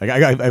gifts. I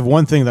have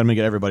one thing that I'm gonna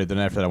get everybody. Then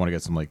after that, I want to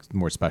get some like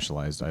more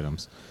specialized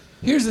items.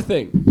 Here's the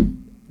thing.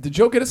 Did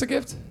Joe get us a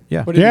gift?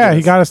 Yeah. What did Yeah, get he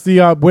us? got us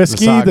the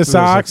whiskey, the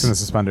socks. and the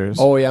suspenders.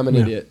 Oh yeah, I'm an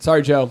idiot.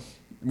 Sorry, Joe.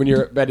 When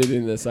you're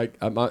editing this,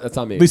 that's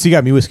on me. At least he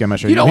got me whiskey. I'm not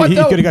sure. You know what, He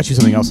though? could have got you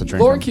something else to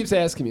drink. Lauren from. keeps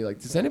asking me, like,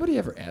 does anybody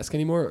ever ask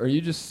anymore? Or are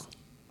you just,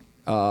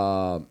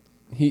 or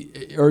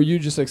are you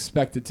just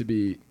expected to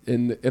be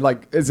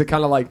is it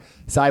kind of like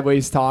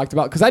sideways talked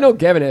about? Because I know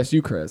Gavin asked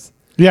you, Chris,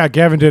 Yeah,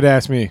 Gavin did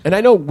ask me. and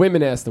I know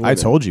women asked the women. I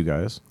told you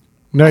guys.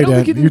 No, I you don't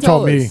think didn't. you You tell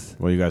told me. us.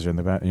 Well, you guys are in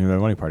the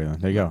wedding party then.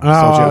 There you go.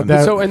 Oh,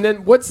 that- So and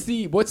then what's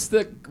the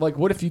like?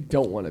 What if you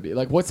don't want to be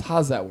like?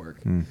 How's that work?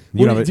 You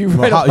What don't, do you have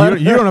write a a, letter?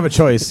 you don't have a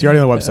choice. You're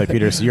already on the website,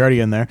 Peter. So you're already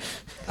in there.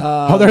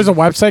 Oh, there's a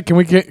website.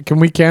 Can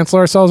we cancel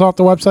ourselves off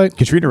the website?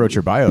 Katrina wrote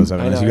your bios. I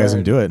don't know if know, you guys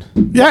right? didn't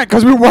do it. Yeah,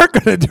 because we weren't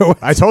gonna do it.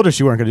 I told her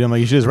she weren't going to do them.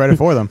 Like you should just write it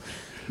for them.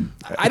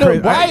 I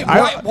don't.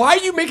 I- Why are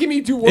you making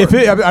me do work?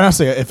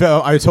 Honestly,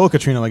 I told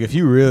Katrina like if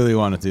you really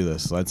want to do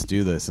this, let's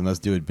do this and let's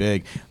do it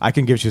big. I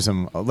can give you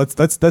some.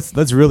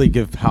 Let's really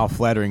give how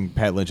flattering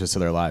Pat Lynch is to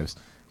their lives.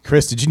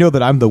 Chris, did you know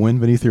that I'm the wind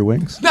beneath your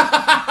wings?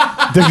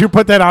 Did you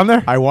put that on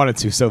there? I wanted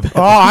to so bad.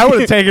 Oh, I would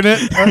have taken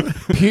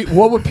it.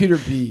 What would Peter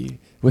be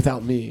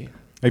without me?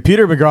 Like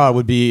Peter McGraw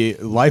would be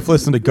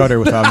lifeless in the gutter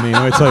without me.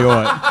 Let me tell you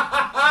what.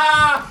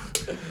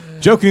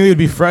 Jokingly, would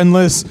be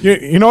friendless.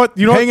 You know what?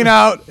 Hanging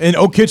out in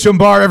Oak Kitchen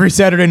Bar every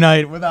Saturday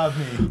night without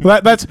me.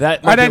 That's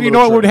That might and be then a you know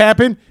little what would trick.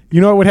 happen?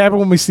 You know what would happen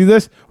when we see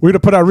this? We'd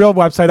have put our real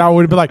website out.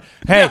 We'd be like,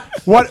 "Hey,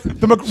 what the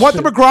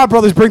McGraw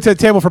brothers bring to the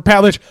table for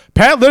Pat Lynch?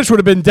 Pat Lynch would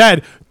have been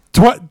dead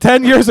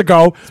 10 years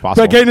ago possible.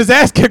 by getting his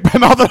ass kicked by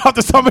mouthing off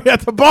to somebody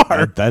at the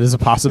bar." That is a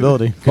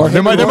possibility. Or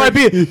There might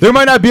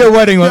not be a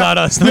wedding without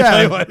us. Let me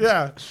tell you what.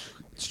 Yeah.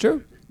 It's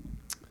true.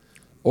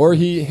 Or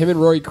him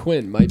and Rory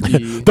Quinn might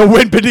be. The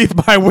wind beneath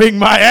my wing,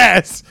 my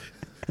ass.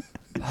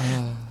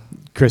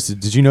 Chris,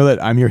 did you know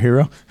that I'm your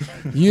hero?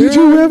 Did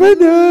you ever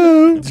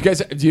know? Do you guys?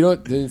 Do you know?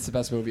 It's the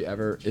best movie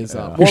ever. Is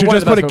We should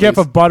just put a gif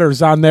of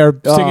Butters on there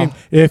singing,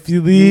 "If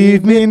you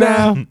leave me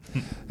now."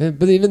 and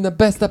believe in the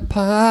best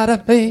part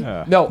of me.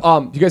 No.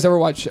 Do you guys ever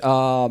watch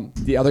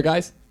The Other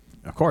Guys?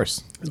 Of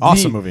course.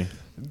 Awesome movie.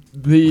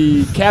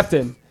 The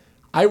captain.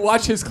 I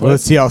watch his Well, the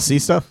clips. TLC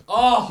stuff.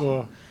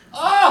 Oh,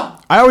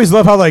 I always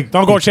love how like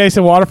Don't go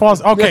chasing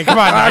waterfalls. Okay, come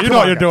on. Now. You know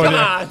what you're doing.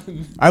 Come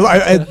Here.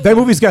 on. That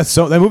movie's got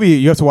that movie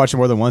you have to watch it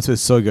more than once.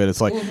 It's so good. It's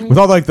like with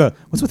all like the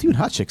what's with you and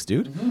hot chicks,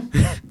 dude.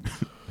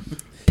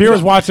 Pierre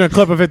was watching a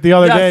clip of it the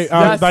other day,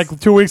 yes. like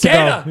 2 weeks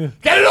ago.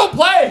 Get it on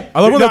play.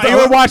 I love when You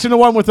were watching the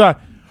one with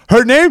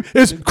her name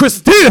is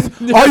Christina.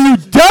 Are you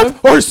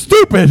deaf or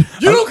stupid?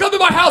 You don't come to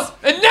my house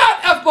and not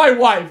F my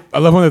wife. I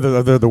love when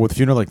they're with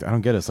funeral. Like I don't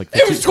get it. It's like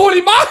It was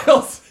 20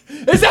 miles.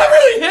 Is that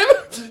really him?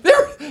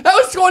 That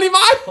was 20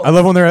 miles. I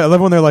love when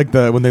they're like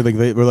they're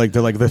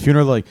like the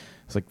funeral like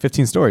it's like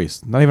 15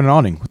 stories, not even an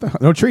awning. What the hell?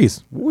 No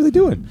trees. What were they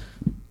doing?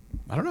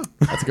 I don't know.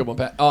 That's a good one,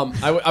 Pat.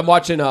 I'm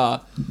watching.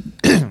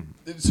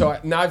 So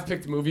now I've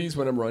picked movies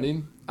when I'm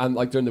running. I'm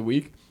like during the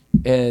week,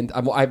 and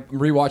I'm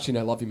rewatching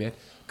I Love You, Man.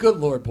 Good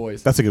Lord,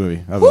 boys. That's a good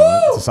movie. Woo!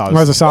 It's a solid. That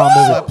was a solid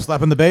movie.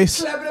 Slapping the bass.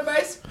 Slapping the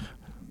bass.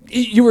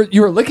 You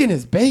were licking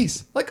his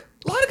bass. Like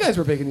a lot of guys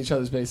were picking each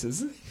other's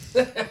bases.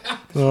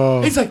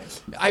 Oh. He's like,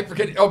 I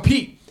forget. Oh,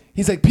 Pete.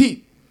 He's like,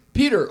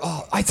 Peter.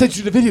 Oh, I sent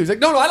you the video. He's like,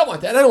 no, I don't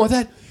want that. I don't want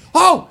that.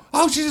 Oh,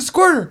 she's a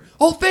squirter.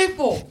 Oh,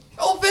 faithful.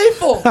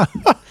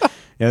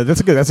 Yeah,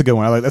 that's a good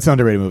one. I like that's an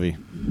underrated movie.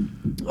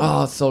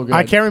 Oh, it's so good.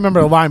 I can't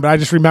remember the line, but I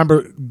just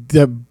remember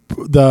the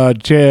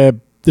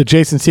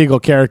Jason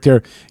Segel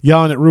character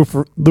yelling at Lou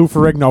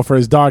Ferrigno for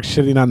his dog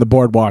shitting on the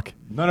boardwalk.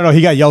 No.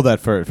 He got yelled at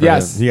for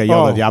Yes. He got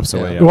yelled Oh. at the opposite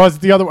Yeah. way. It was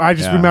the other. I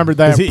just Yeah. remembered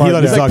that. 'Cause he part.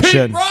 let his Yeah. dog Pete,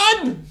 shit.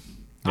 run!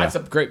 Yeah.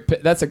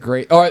 That's a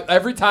great. Oh,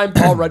 every time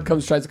Paul Rudd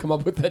tries to come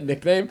up with that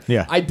nickname,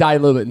 Yeah. I die a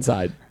little bit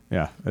inside.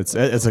 Yeah, it's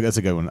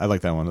a good one. I like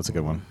that one. That's a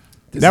good one.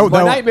 This is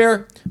my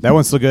nightmare. That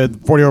one's still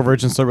good. 40-Year-Old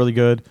Virgin's still really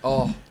good.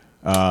 Oh,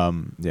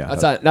 Yeah,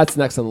 that's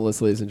next on the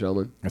list, ladies and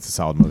gentlemen. that's a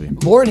solid movie.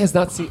 Lauren has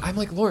not seen. I'm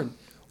like, Lauren,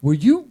 were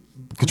you?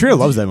 Katrina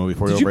loves that movie,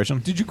 40-Year-Old Virgin.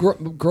 Did you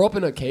grow up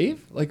in a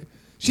cave? Like,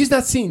 she's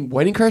not seen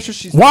Wedding Crashers.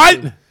 She's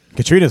What?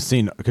 Katrina's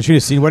seen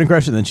Wedding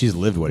Crashers, and then she's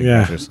lived Wedding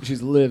Yeah. Crashers.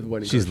 She's lived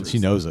Wedding Crashers. She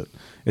knows it.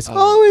 It's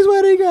always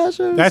Wedding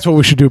Crashers. That's what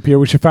we should do, Pierre.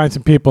 We should find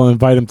some people and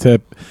invite them to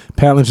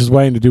Pat Lynch's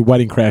wedding to do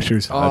Wedding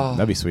Crashers.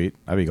 That'd be sweet.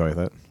 I'd be going with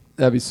that.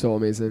 That'd be so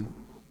amazing.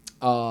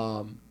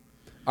 All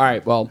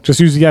right, well, Just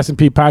use the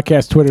S&P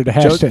podcast Twitter to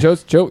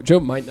hashtag. Joe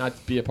might not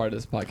be a part of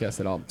this podcast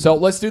at all. So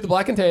let's do the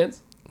black and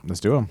tans. Let's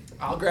do them.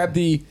 I'll grab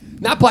the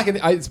not black and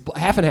it's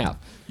half and half.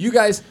 You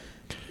guys,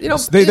 I make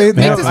this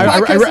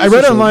podcast read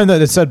decision. online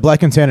that it said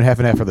black and tan and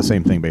half are the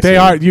same thing, basically. They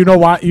are. You know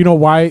why? You know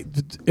why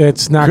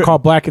it's not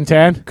called black and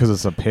tan? Because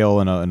it's a pale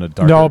and a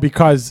dark. No,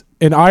 because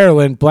in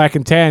Ireland, black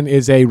and tan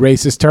is a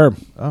racist term.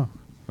 Oh,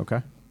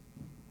 okay.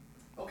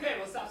 Okay,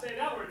 let's stop saying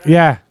that word.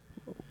 Yeah.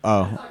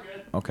 Oh,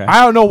 okay.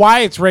 I don't know why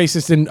it's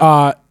racist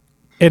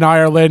in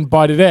Ireland,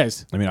 but it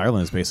is. I mean,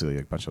 Ireland is basically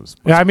a bunch of.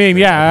 I mean,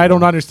 yeah, I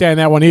don't understand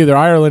that one either.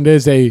 Ireland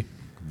is a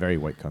Very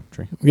white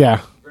country. Very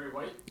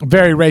white.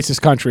 very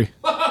racist country.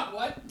 What?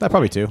 That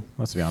probably too.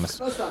 Let's be honest.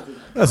 Let's not do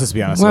that. Let's just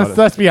be honest. about it.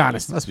 Let's be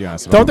honest. Let's be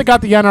honest. about Don't they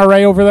got the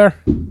NRA over there?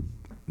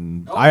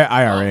 it.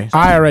 IRA.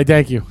 IRA,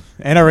 thank you.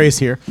 NRA's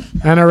here.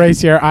 NRA's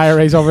here.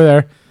 IRA's over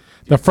there.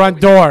 The front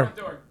door.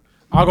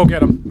 I'll go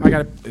get him. I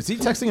got it. Is he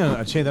texting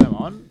a chain that I'm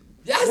on?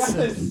 Yes.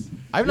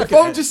 I'm Your not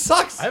phone just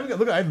sucks. I haven't got.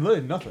 Look, I have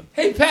literally nothing.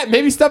 Hey Pat,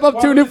 maybe step up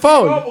to a new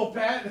phone.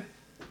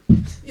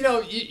 You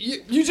know,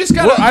 you just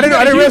got. Well, I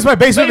didn't realize my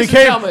basement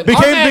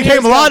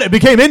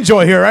became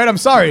Enjoy here, right? I'm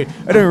sorry.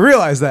 I didn't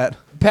realize that.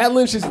 Pat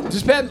Lynch is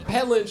just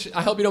Pat Lynch.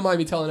 I hope you don't mind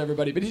me telling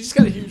everybody, but he just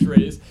got a huge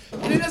raise,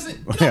 and he doesn't.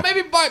 Yeah.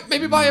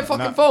 Maybe buy a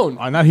fucking phone.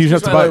 I'm not huge enough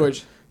Excuse to my buy.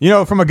 language. You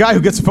know, from a guy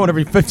who gets a phone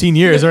every 15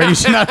 years, right? You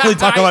should not really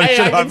talk a lot of shit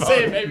I about can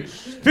say it, phones.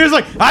 maybe. He was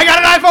like, I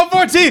got an iPhone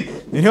 14.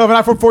 And he'll have an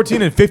iPhone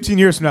 14 in 15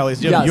 years from now, ladies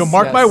and gentlemen. Yes, You'll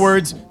mark yes. my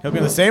words. He'll be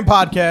on the same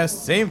podcast,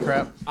 same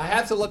crap. I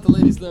have to let the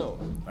ladies know.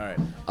 All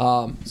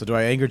right. So do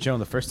I anger Joe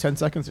in the first 10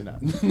 seconds or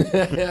not?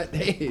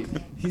 Hey,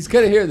 he's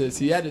gonna hear this.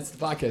 He edits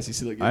the podcast. You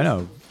see, like I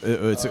know.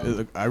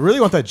 I really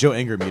want that Joe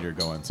anger meter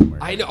going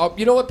somewhere. I know.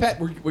 You know what, Pat?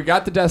 We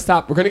got the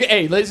desktop. We're gonna get.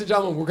 Hey, ladies and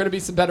gentlemen, we're gonna be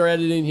some better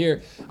editing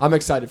here. I'm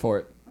excited for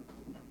it.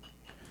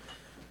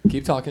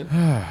 Keep talking.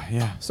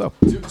 Yeah. So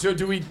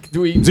Do we?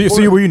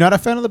 were you not a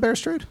fan of the Bears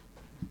trade?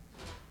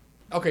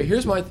 Okay,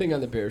 here's my thing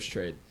on the Bears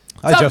trade.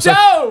 Hi, What's Joseph. up,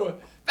 Joe?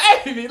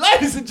 Baby,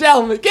 ladies and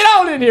gentlemen, get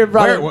on in here,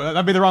 brother.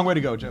 That'd be the wrong way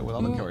to go, Joe, with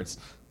all the cards.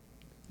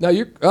 No,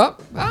 you're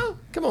up. Oh,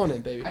 come on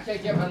in, baby. I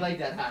can't get my leg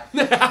that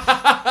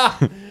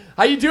high.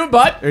 How you doing,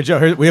 bud? Here,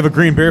 Joe, we have a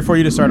green beer for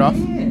you to start off.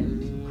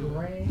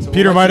 So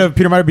Peter we'll might let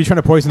have be trying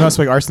to poison us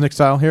like arsenic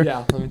style here.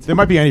 Yeah, let me There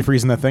might be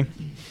antifreeze in that thing.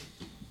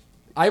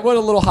 I went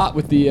a little hot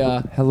with the.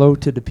 Hello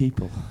to the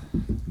people.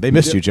 They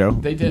missed you, Joe.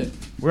 They did.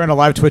 We were on a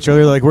live Twitch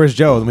earlier. Like, where's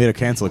Joe? And we had to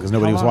cancel it because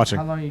nobody was watching.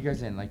 How long are you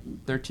guys in? Like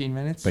 13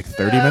 minutes? Like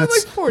 30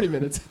 minutes. Like 40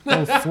 minutes.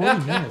 Oh,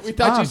 40 minutes. We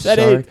thought you I'm said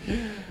sorry. 8.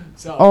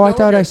 So, Oh, I no,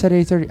 thought we're I good. said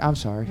 8:30. I'm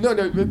sorry. No,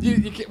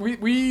 you can't,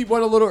 we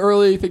went a little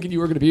early thinking you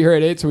were going to be here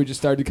at 8, so we just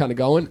started kind of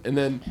going, and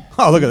then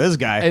Oh, look at this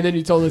guy.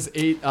 you told us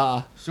 8.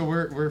 So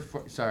we're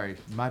sorry.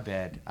 My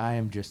bad. I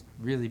am just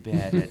really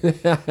bad at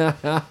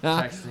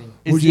texting.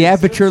 Does the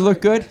aperture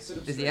look good?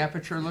 Does the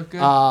aperture look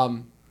good?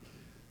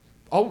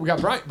 Oh, we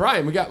got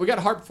Brian. We got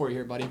a harp for you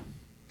here, buddy.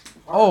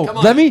 oh, come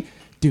on. let me,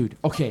 dude.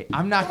 Okay,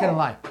 I'm not gonna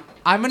lie.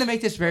 I'm gonna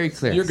make this very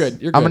clear. You're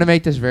good. You're I'm good. gonna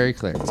make this very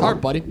clear. It's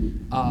hard, buddy.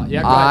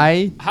 Yeah. Go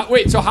ahead.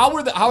 Wait. So how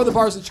are the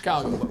bars in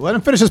Chicago? Let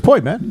him finish his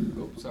point, man.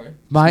 Oh, sorry.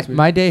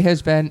 My day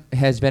has been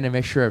a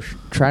mixture of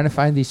trying to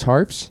find these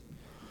harps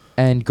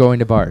and going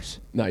to bars.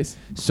 Nice.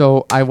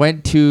 So I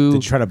went to.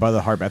 Did you try to buy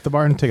the harp at the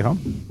bar and take it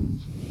home?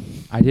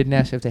 I didn't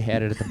ask if they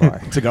had it at the bar.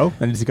 To go?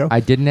 I need to go? I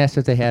didn't ask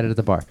if they had it at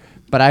the bar,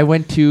 but I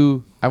went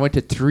to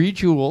 3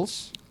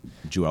 Jewels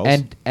Jewels?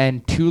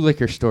 and 2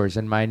 liquor stores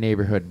in my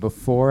neighborhood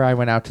before I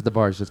went out to the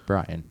bars with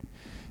Brian,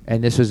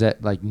 and this was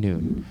at like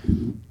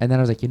noon. And then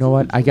I was like, you know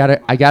what? I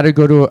gotta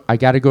go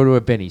to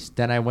a Benny's.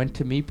 Then I went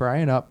to meet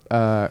Brian up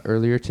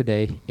earlier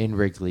today in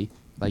Wrigley,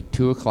 like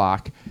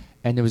 2:00,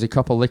 and there was a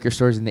couple liquor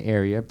stores in the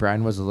area.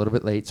 Brian was a little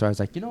bit late, so I was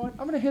like, you know what?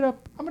 I'm gonna hit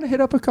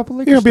up a couple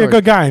liquor You're stores. gonna be a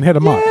good guy and hit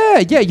him up.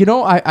 Yeah. You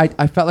know,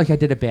 I felt like I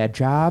did a bad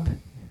job.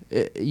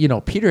 You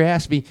know, Peter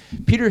asked me.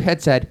 Peter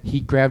had said he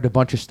grabbed a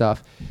bunch of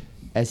stuff,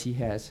 as he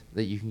has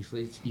that you can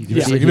see.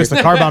 Yeah. So you missed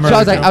the car bomber. So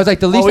I was like,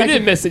 the least we I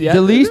didn't could, miss it yet.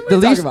 The What are you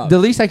talking about?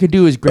 least I could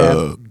do is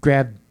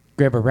grab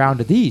a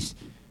round of these.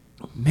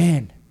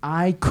 Man,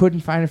 I couldn't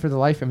find it for the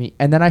life of me,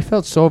 and then I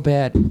felt so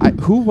bad.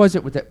 Who was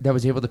it that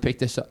was able to pick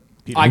this up?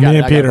 I got Me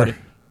it. and Peter.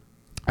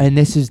 And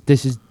this is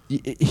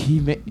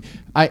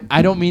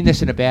I don't mean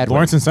this in a bad way.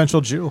 Lawrence and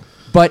Central Jew.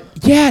 But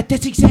yeah,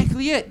 that's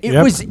exactly it. It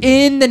Yep. was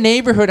in the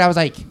neighborhood. I was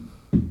like,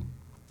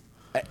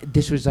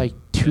 this was like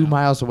 2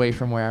 miles away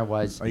from where I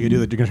was. Are you gonna do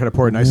that? You're gonna try to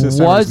pour it nice this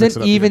time or just mix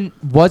it up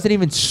Wasn't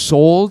even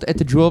sold at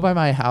the Jewel by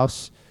my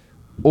house,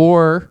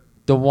 or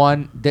the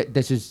one that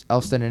this is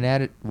Elston and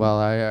Added. Well,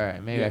 all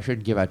right, maybe I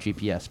shouldn't give out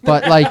GPS,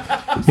 but like,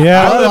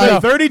 Yeah. here?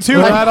 like- 32.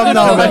 like- I don't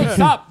No, know. no,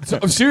 stop. So,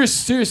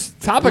 serious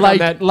topic on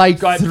that. like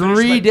Go ahead, finish,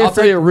 3 but different, I'll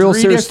tell you a real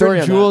three serious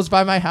different story on Jewels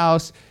by my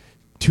house.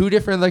 2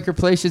 different liquor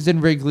places in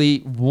Wrigley.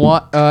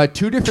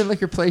 2 different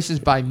liquor places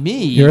by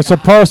me. You're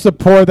supposed to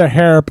pour the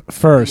herb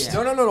first.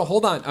 that. No.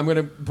 Hold on.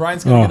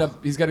 Brian's gonna Oh.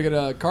 he's gonna get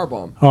a car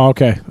bomb. Oh,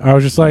 okay. I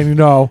was just letting you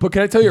know. But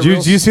can I tell you? Do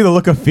you see the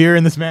look of fear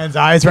in this man's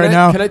eyes right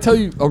now? Can I tell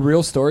you a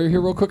real story here,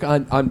 real quick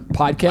on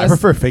podcast? I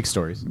prefer fake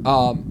stories.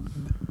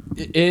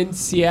 In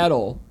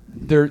Seattle,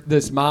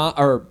 this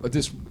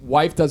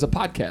wife does a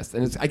podcast,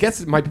 and I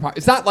guess it might be.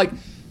 It's not like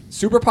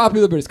super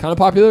popular, but it's kind of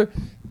popular.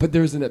 But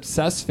there's an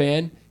obsessed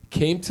fan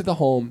came to the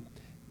home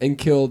and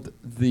killed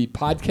the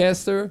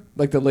podcaster,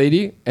 like the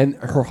lady, and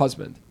her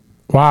husband.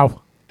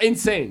 Wow.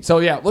 Insane. So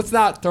yeah, let's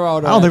not throw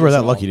out. I don't think we're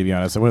that lucky, to be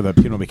honest. What are the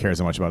people nobody cares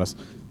so much about us?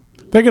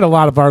 They get a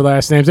lot of our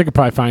last names. They could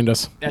probably find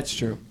us. That's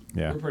true.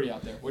 Yeah. We're pretty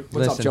out there. What's up,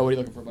 Listen. Joe? What are you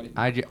looking for, buddy?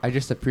 I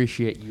just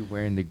appreciate you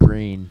wearing the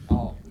green.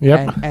 Oh.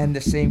 Yep. And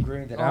the same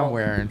green that I'm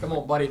wearing. Come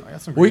on, buddy.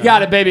 some We green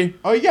got on. it, baby.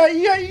 Oh, you got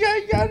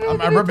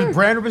it. I'm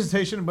brand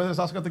representation, but it's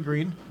also got the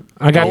green.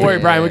 I got. Don't worry,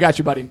 Brian. We got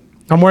you, buddy.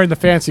 I'm wearing the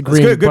fancy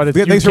green, Good. but it's,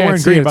 you Thanks for can't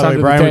wearing see green, it. by It's the way,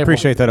 under Brian. We table.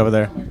 appreciate that over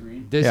there.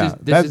 This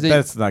Yeah, is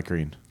that's not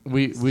green.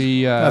 we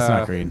That's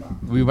not green.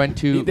 We went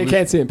to They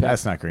can't see him. Pat.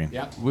 That's not green.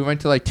 Yeah. we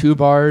went to like 2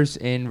 bars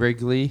in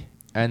Wrigley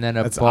and then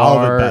a That's all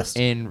of it bar best.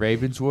 in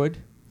Ravenswood.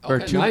 Or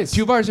Okay, 2 nice.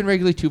 2 bars in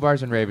Wrigley, 2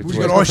 bars in Ravenswood.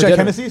 go to Oh, for Shaq dinner.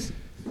 Hennessy's?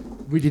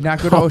 We did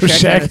not go to Oh,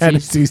 Shaq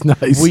Hennessy's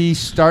nice. We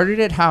started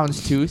at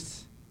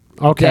Houndstooth.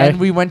 Okay. Then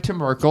we went to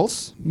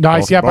Merkel's.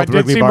 Nice. Both- Yep. I both did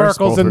Wrigley see bars,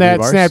 Merkel's both in that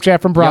Wrigley bars.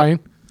 Snapchat from Brian. Yep.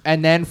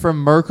 And then from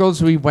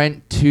Merkel's, we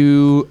went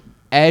to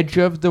Edge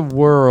of the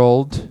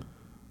World,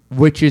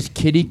 which is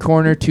kitty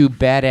corner to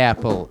Bad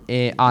Apple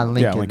on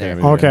Lincoln Lincoln there.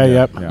 Avenue, Okay,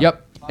 yep.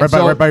 Yep. Right And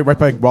so- by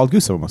Wild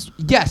Goose almost.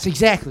 Yes,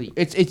 exactly.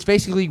 It's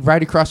basically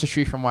right across the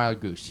street from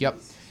Wild Goose. Yep.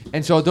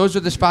 And so those are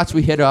the spots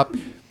we hit up.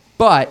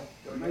 But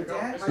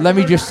let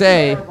me just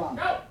say,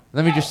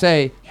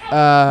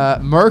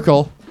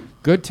 Merkel,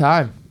 good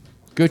time.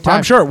 Good time.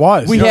 I'm sure it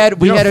was. We had a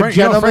Frank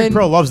gentleman.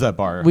 Pro loves that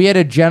bar. We had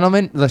a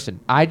gentleman. Listen,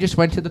 I just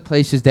went to the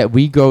places that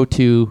we go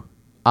to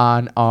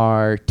on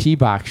our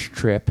T-Box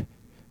trip.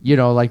 You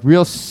know, like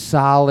real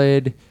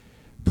solid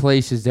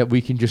places that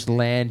we can just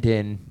land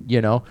in.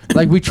 You know,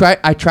 like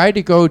I tried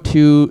to go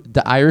to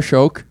the Irish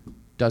Oak.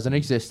 Doesn't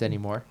exist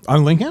anymore.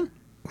 On Lincoln?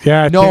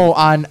 Yeah. I No, think-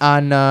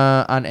 on on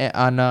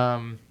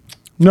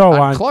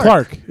Clark.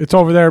 Clark. It's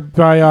over there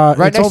by.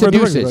 Right it's next over to in the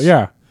Wrigley. Deuces.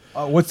 Yeah.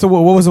 What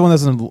was the one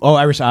that's in? Oh,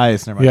 Irish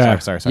Eyes. Never mind. Yeah.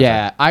 Sorry.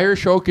 yeah,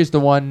 Irish Oak is the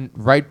one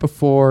right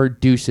before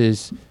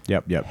Deuces.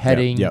 Yep.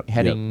 Heading.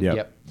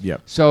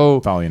 Yep.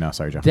 So Follow you now.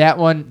 Sorry, Joe. that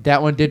one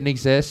didn't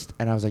exist,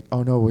 and I was like,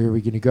 oh no, where are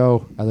we gonna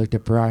go? I looked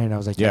at Brian. I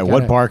was like, Yeah. I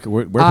What gotta- bar?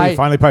 Where can I- we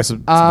finally price to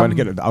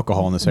get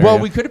alcohol in this area? Well,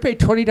 we could have paid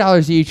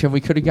 $20 each, and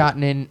we could have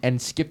gotten in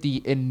and skipped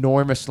the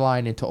enormous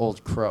line into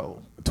Old Crow.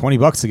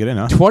 $20 to get in,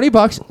 huh?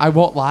 $20. I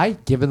won't lie.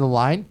 Given the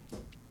line,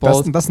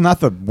 That's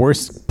not the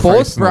worst. price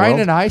both in the Brian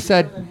world. and I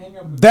said,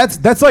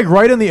 That's like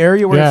right in the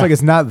area where Yeah. it's like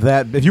it's not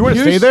that. If you were to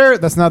stay Here's- there,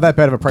 that's not that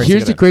bad of a price.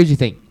 here's to the get crazy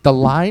thing: the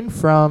line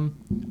from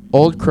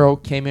Old Crow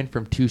came in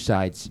from 2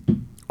 sides.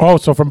 Oh,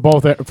 so from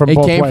both It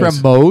both came ways.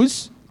 from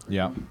Moe's. in.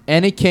 Yeah.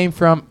 And it came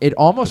from. It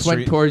almost The went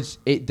street. towards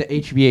the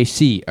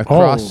HVAC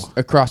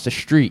across the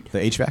street. The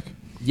HVAC.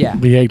 Yeah.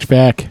 The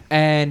HVAC.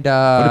 And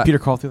What did Peter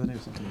call it the other day?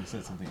 Something he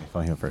said something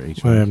funny for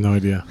HVAC. I have no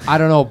idea. I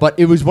don't know, but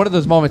it was one of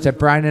those moments that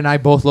Brian and I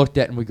both looked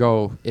at and we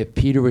go, if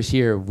Peter was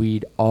here,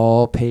 we'd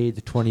all pay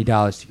the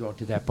 $20 to go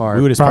to that bar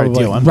We would just probably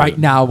Probably. deal on right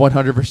now,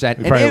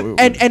 100%. probably-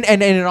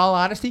 And in all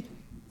honesty,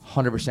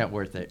 100%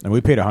 worth it. And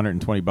we paid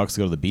 $120 to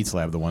go to the Beats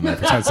Lab the one night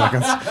for 10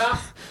 seconds.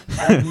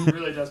 That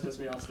really does piss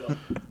me off still.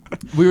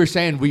 We were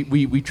saying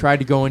we tried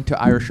to go into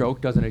Irish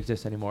Oak, doesn't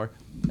exist anymore.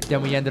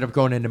 Then we ended up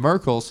going into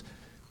Merkel's,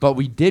 but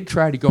we did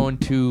try to go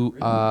into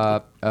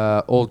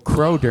Old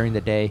Crow during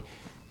the day,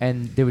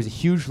 and there was a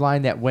huge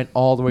line that went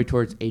all the way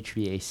towards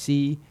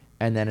HVAC,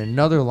 and then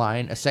another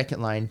line, a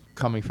second line,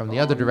 coming from the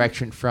other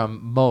direction from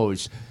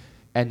Moe's.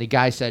 And the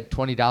guy said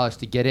 $20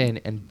 to get in,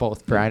 and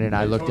both Brian and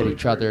I looked at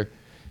each other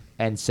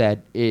and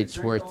said it's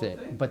worth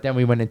it. But then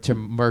we went into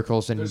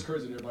Merkel's and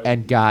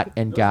got.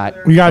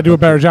 We got to do a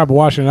better job of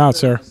washing it out,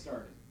 sir.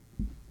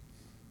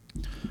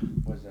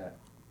 What's that?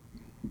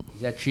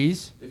 Is that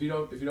cheese? If you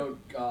don't take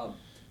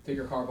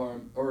your car bar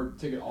or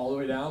take it all the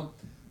way down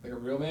like a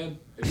real man,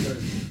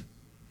 Is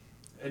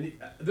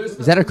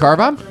that a car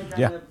bomb?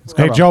 Yeah.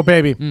 Hey, Joe,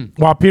 baby.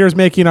 While Peter's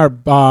making our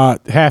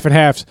half and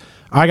halves,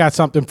 I got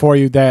something for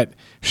you that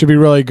should be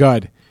really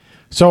good.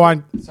 So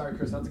on Sorry,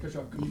 Chris, not to cut you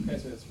off. Can you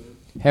pass me that spoon?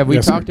 Have we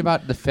Yes, sir. talked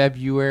about the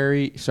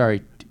February?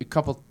 Sorry, a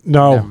couple.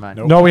 no, Never mind.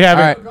 no, we All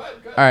right, haven't. all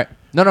right.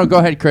 No, go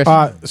ahead, Chris.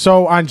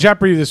 So on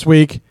Jeopardy this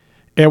week,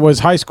 it was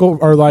high school,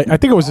 or like I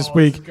think it was this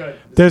week.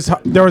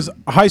 There was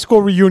a high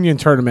school reunion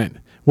tournament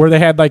where they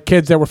had like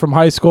kids that were from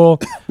high school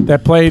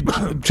that played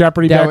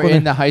Jeopardy that back were when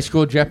in the high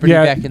school Jeopardy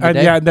back in the and,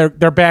 day. yeah, and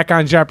they're back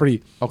on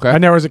Jeopardy. Okay.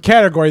 And there was a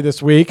category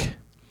this week.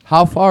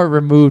 How far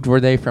removed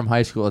were they from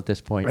high school at this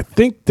point? I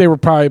think they were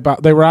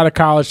they were out of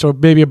college, so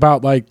maybe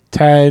about like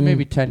 10.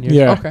 Maybe 10 years.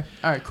 Yeah. Okay.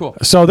 All right. Cool.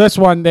 So this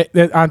one,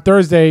 on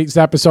Thursday's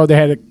episode, they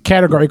had a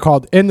category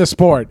called In the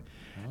Sport,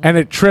 and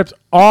it tripped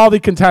all the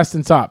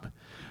contestants up.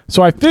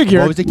 So I figured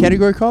What was the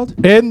category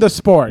called? In the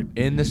Sport.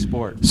 In the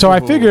sport. So I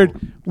figured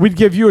we'd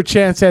give you a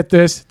chance at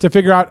this to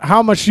figure out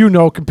how much you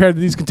know compared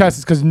to these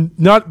contestants, because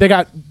none of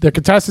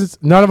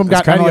them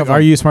got any of them.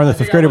 Are you smarter than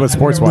fifth grader with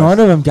sports None wise?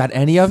 of them got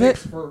any of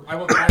it.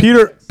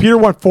 Peter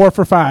went 4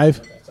 for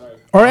 5,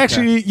 or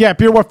actually, yeah,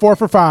 Peter went 4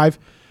 for 5,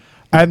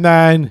 and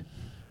then,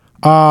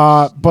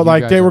 but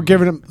like guys they are- were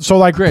giving him so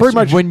Chris, pretty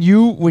much when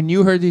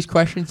you heard these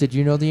questions, did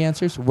you know the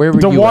answers? Where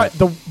were the you one at?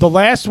 the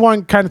last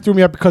one kind of threw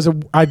me up because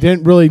I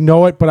didn't really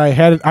know it, but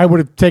I would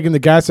have taken the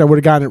guess, I would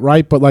have gotten it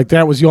right, but like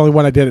that was the only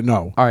one I didn't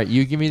know. All right,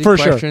 you give me the For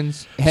sure.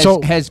 questions.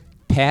 So- Has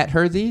Pat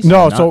heard these?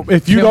 No, so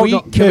if you Can don't we,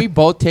 know, can we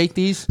both take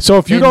these? So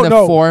if you in don't the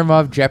know- form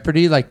of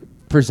Jeopardy, like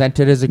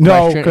presented as a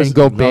No, question 'cause- and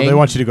go No, bang. they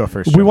want you to go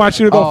first. we want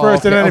you to go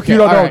first, and then if you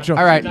don't all know, right, Joe-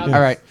 all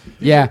right.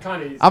 Yeah,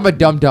 I'm a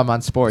dum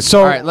on sports. So-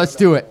 all right, let's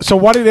do it. So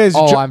what it is?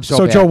 Oh, Jo- I'm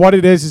so bad. Joe, what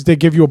it is they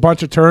give you a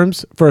bunch of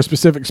terms for a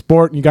specific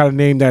sport, and you got to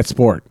name that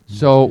sport.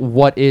 So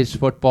what is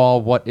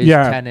football? What is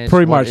Yeah, tennis?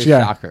 pretty what much. is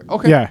Yeah, soccer?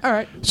 Okay. Yeah. All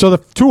right. So the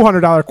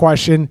 $200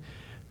 question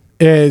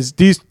is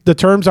the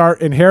terms are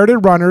inherited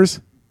runners,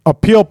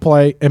 appeal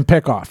play, and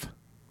pickoff.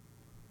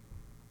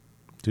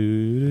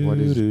 What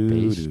is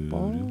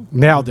baseball?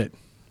 Nailed it.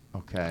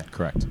 Okay.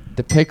 Correct.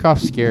 The pickoff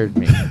scared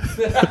me.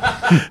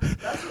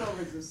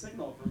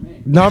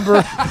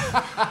 Number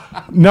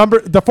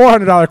the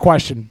 $400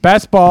 question: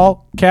 best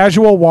ball,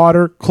 casual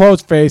water,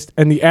 closed faced,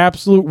 and the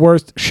absolute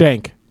worst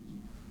shank.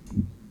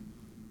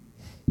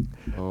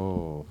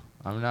 Oh,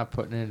 I'm not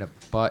putting in a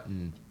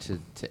button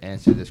to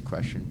answer this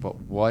question, but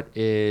what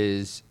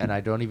is, and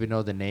I don't even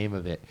know the name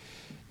of it.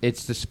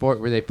 It's the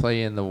sport where they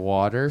play in the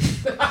water.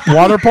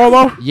 Water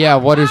polo. Yeah,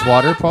 what is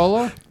water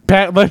polo?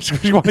 Pat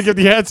Lynch, you want to give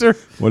the answer?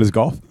 What is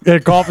golf?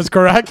 Golf is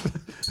correct.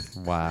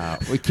 Wow.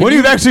 What do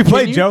you actually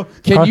play, Joe?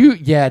 Can Huh? you?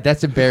 Yeah,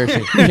 that's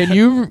embarrassing.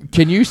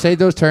 Can you say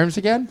those terms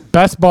again?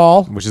 Best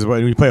ball, Which is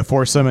when you play a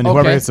foursome and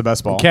whoever Okay. hits the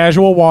best ball.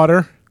 casual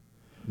water.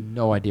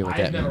 No idea what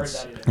that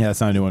means. Yeah,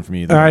 that's not a new one for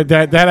me either. All right,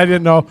 that I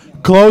didn't know.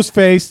 Closed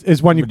face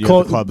is when you When you have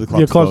close. the club- the Your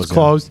club's club's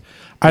closed, closed.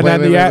 And Wait,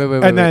 then wait, the wait, wait,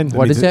 wait, and then wait.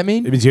 What does that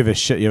mean? It means you have a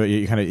shit.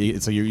 You kind of.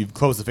 It's like you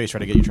close the face,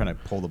 trying to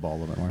pull the ball a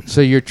little bit more.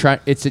 So you're trying.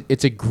 It's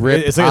a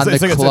grip It's like- on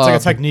it's the like- it's club.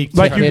 like a technique.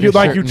 like Hit you a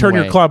like you certain turn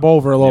your way. club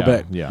over a little Yeah,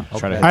 bit. Yeah. Okay.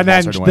 Try to hit And the ball then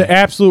a certain the way.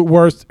 absolute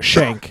worst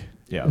shank.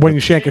 Yeah. When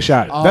you shank a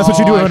shot. That's what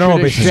you do on a I normal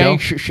should've- basis,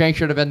 Joe. Shank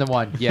should have been the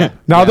one. Yeah.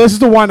 Now yeah. this is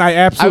the one I I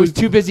absolutely. was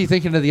too busy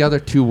thinking of the other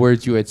two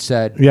words you had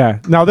said. Yeah.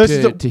 Now this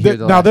is to hear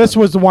the now last this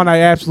was the one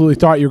I absolutely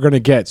thought you were going to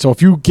get. So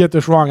if you get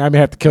this wrong, I may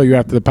have to kill you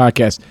after the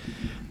podcast.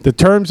 The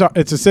terms are.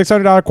 It's a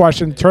 $600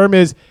 question. Term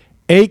is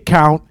 8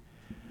 count,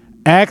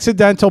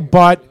 accidental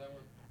butt,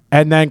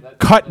 and then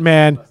cut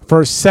man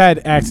for said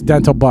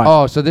accidental butt.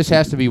 Oh, so this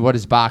has to be what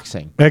is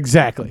boxing?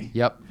 Exactly.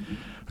 Yep.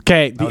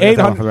 Okay. The I'll get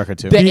that one for the 800. record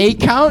too. The 8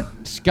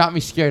 count got me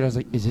scared. I was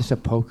like, "Is this a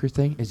poker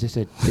thing? Is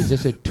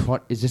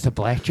this a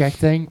blackjack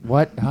thing?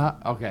 What? Huh?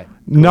 Okay.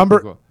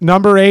 Cool.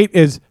 Number 8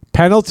 is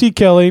penalty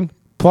killing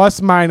plus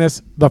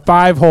minus the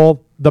 5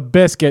 hole, the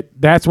biscuit.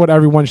 That's what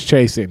everyone's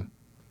chasing.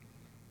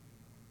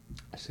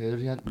 Say that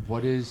again.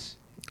 What is?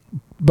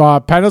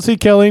 Penalty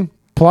killing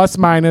plus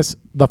minus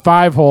the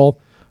 5 hole,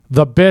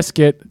 the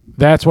biscuit.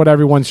 That's what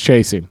everyone's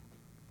chasing.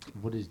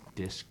 What is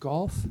disc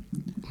golf?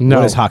 No.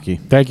 What is hockey?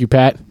 Thank you,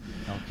 Pat.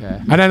 Okay.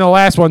 And then the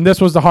last one, this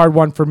was the hard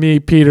one for me,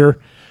 Peter,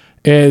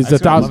 is I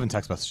the got 11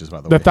 text messages, by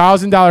the way.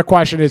 $1,000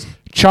 question is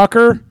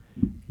chucker,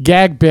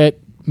 gag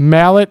bit,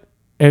 mallet,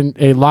 and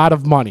a lot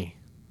of money.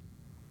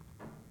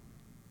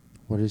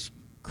 What is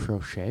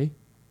crochet?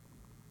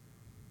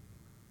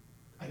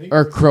 I think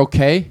Or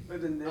croquet?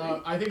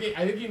 I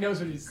think he knows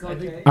what he's.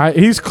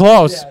 He's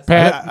close, Yes.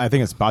 Pat. I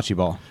think it's bocce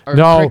ball. Or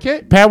No,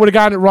 cricket? Pat would have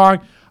gotten it wrong.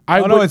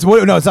 It's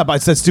It's not.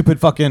 It's that stupid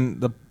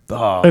fucking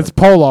it's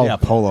polo. yeah,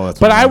 polo. That's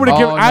But what I would have Oh,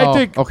 given. I no.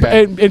 think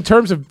Okay. in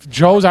terms of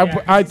Joe's,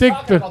 I think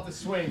about the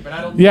swing, but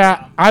I don't.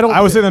 yeah, I don't.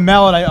 I was in the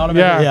mallet. I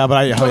automatically Yeah. but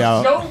I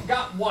Joe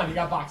got one. He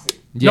got boxing.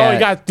 No, he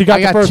got the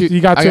I first- Two, he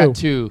got I two. got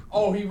two.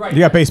 Oh, he right. You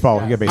got baseball.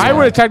 You got baseball. I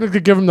would have technically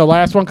given him the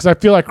last one because I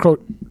feel like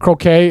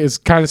croquet is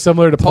kind of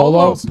similar to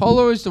polo.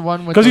 Polo is the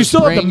one with 'Cause you those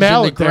still have the rings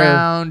mallet in the there.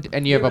 ground,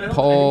 and you have a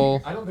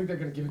pole. I don't think they're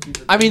gonna give it to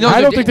you. I mean, those I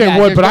are don't think they yeah,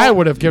 would, they're but I going-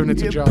 would have given it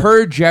to Joe.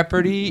 Per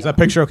Jeopardy. Is that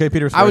picture okay,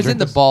 Peter? I was in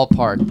the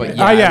ballpark, but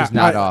yeah, yeah, I was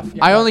not I- off.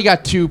 I only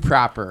got two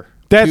proper.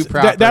 That's Two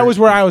proper. that was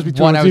where I was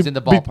between. One, I was in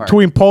the ballpark.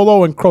 between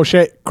polo and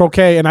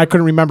croquet, and I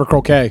couldn't remember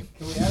croquet.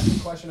 Can we ask a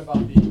question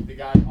about the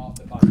guy off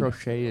the podcast?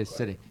 Crochet is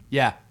sitting.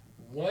 Yeah.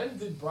 When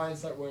did Brian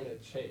start wearing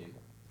a chain?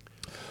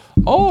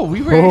 Oh,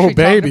 we were Oh, actually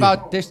baby. talking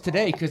about this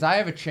today because I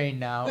have a chain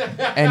now,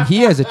 and he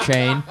has a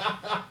chain.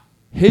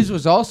 His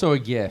was also a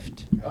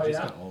gift, Oh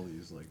yeah.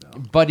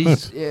 but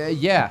he's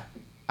yeah.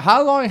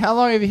 How long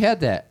have you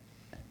had that?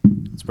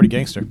 It's pretty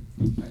gangster.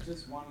 I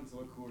just wanted to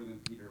look cooler than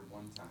Peter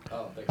one time.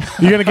 Oh, thank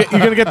you. You're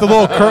gonna get the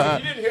little curl.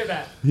 You didn't hear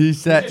that. He He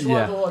said just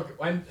wanted to look,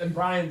 and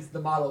Brian's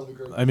the model of the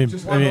group. I mean-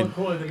 just I wanted mean, to look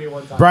cooler than me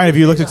one time. Brian, if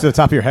you looked into the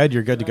top of your head,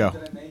 you're good to go.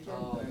 Did I make it?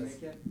 Oh, Did I make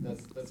it?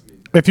 that's me.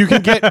 If you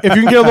can get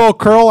a little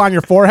curl on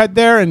your forehead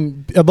there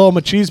and a little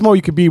machismo,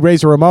 you could be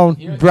Razor Ramon.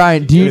 You know-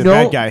 Brian, do You're you the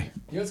know? bad guy.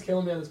 You know what's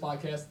killing me on this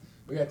podcast?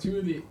 We got two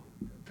of the.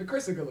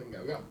 Chris is a good looking guy.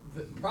 We got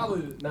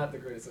probably not the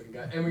greatest looking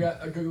guy, and we got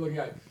a good looking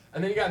guy,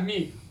 and then you got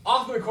me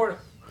off in the corner,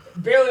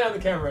 barely on the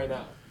camera right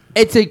now.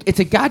 It's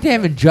a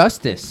goddamn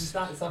injustice. It's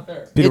not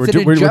fair. Peter, It's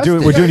we're an doing you. injustice.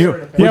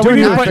 Yeah, doing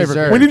we you need, a to favor.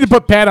 put, we need to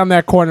put Pat on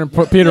that corner and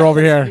put Peter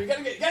over You here.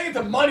 gotta get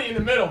the money in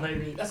the middle,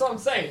 baby. That's what I'm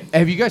saying.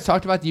 Have you guys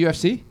talked about the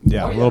UFC?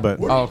 Yeah, Oh, a little bit.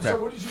 What Oh, did- okay.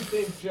 So what did you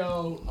think,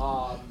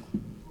 Joe?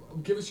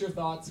 Give us your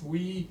thoughts.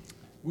 We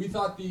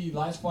thought the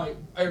last fight.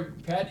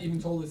 Pat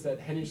even told us that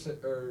Henry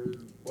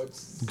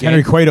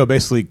Henry Cueto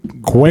basically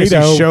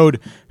showed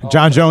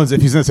John Jones,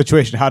 if he's in a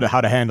situation, how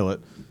to handle it.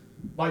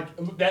 Like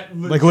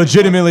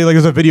legitimately, like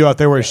there's a video out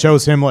there where it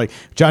shows him like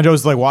John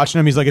Jones is like watching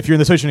him. He's like, if you're in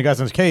the situation, the guy's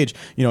in his cage,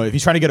 you know, if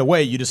he's trying to get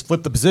away, you just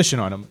flip the position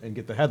on him and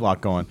get the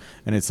headlock going.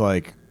 And it's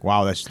like,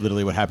 wow, that's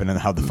literally what happened and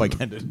how the fight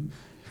ended.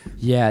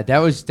 Yeah, that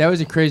was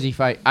a crazy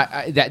fight.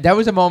 That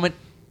was a moment.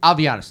 I'll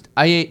be honest.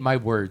 I ate my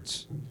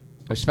words,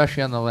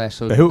 especially on the last.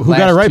 So Who last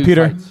got it right, two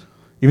Peter? fights.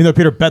 Even though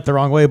Peter bet the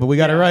wrong way, but we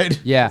got it right.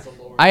 Yeah,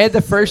 I had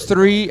the first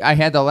three. I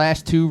had the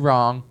last two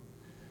wrong.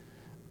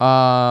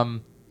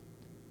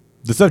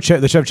 The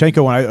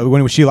Shevchenko one,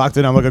 when she locked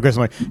in, I'm looking at Chris.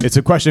 I'm like, it's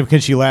a question of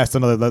can she last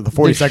another the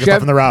 40 The seconds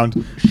left in the round.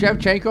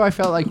 Shevchenko, I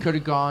felt like could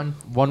have gone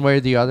one way or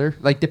the other,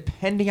 like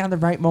depending on the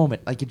right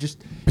moment. Like it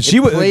just. But she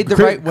played the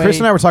Chris, right way. Chris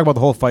and I were talking about the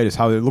whole fight is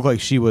how it looked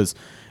like she was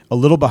a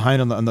little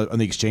behind on the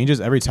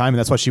exchanges every time, and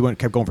that's why she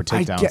kept going for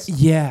takedowns.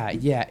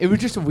 Yeah. It was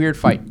just a weird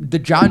fight. The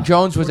John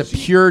Jones was a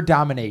pure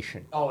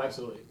domination. Oh,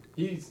 absolutely.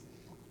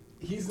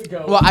 He's the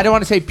GOAT. Well, I don't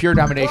want to say pure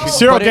domination.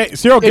 Cyril but it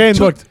Gain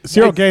took-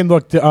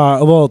 looked a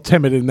little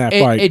timid in that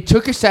fight. It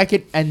took a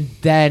second, and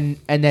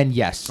then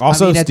yes.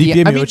 Also, I mean, at the Stipe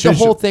end- I mean, the Miocic-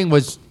 whole thing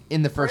was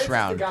in the first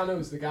round.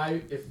 Ngannou is the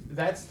guy. If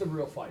that's the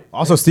real fight.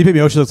 Also, Stipe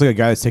Miocic looks like a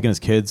guy that's taking his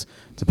kids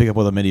to pick up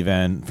with a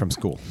minivan from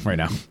school right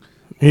now.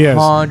 he is.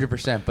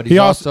 100%. But he's He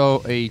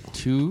also a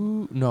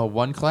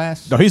one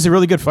class. No, he's a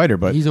really good fighter,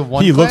 but He's a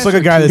one he looks class like a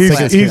or guy two that's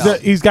He's, taking his he's,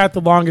 kids. he's got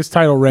the longest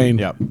title reign.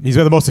 Yeah, he's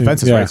got the most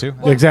defenses, Yeah. right, too?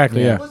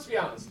 Exactly, yeah. Let's be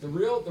honest. The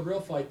real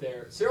fight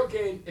there. Cyril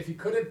Gane, if he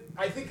couldn't,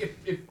 I think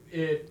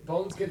if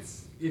Bones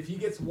if he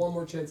gets one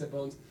more chance at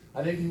Bones,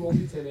 I think he won't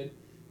be timid.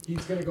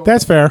 He's gonna go.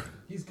 That's fair.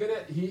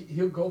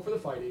 He'll go for the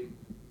fighting.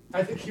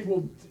 I think he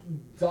will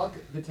duck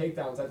the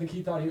takedowns. I think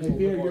he thought he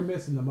was.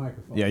 missing the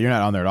microphone. Yeah, you're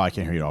not on there at all. I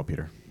can't hear you at all,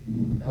 Peter.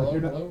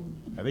 Hello.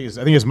 I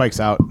think his mic's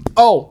out.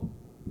 Oh.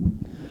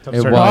 Turn It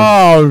it was. on.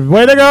 Oh,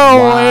 way to go,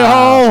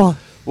 Wow. a-hole.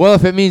 Well,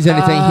 if it means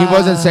anything, he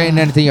wasn't saying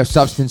anything of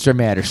substance or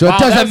matter, so it Wow,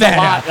 doesn't that was a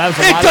lot. matter. That was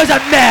a It lot.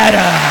 doesn't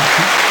matter.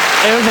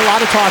 There was a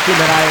lot of talking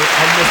that I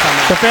missed on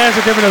The that. fans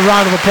are giving a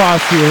round of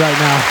applause to you right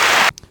now.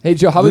 Hey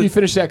Joe, how about you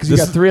finish that? Because you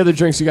This got 3 other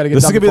drinks you got to get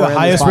This is done. going to be the before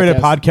I end this highest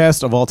rated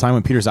podcast of all time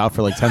when Peter's out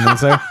for like 10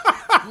 minutes there.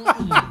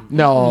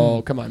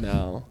 No, come on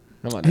now.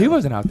 Come on. He now.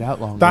 wasn't out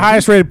that long. The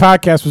highest rated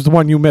podcast was the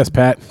one you missed,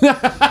 Pat.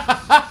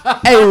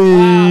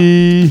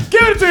 Hey.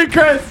 Give it to me,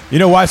 Chris. You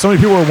know why so many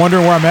people were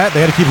wondering where I'm at?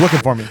 They had to keep looking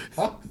for me.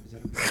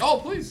 Oh,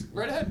 please,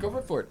 right ahead. Go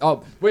for it.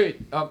 Oh,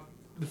 wait.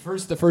 The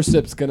first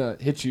sip's gonna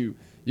hit you.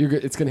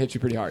 It's gonna hit you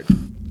pretty hard.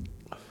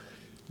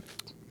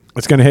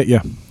 It's going to hit you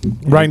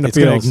right in the It's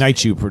going to feels.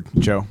 ignite you,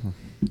 Joe.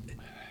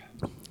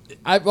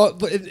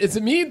 Is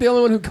it me the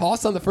only one who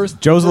coughs on the first?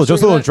 Joe's a first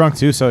little drink of drunk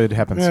too, so it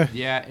happens. Eh.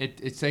 Yeah,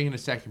 it's taking a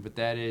second, but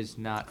that is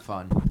not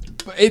fun.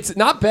 that? But it's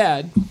not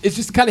bad. It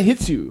just kind of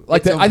hits you.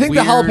 Like It's a I think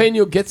the weird-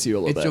 jalapeno gets you a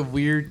little It's bit. a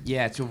weird,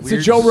 it's a a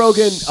weird Joe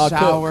Rogan,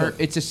 sour. cook.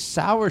 It's a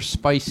sour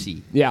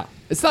spicy. Yeah,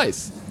 it's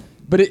nice,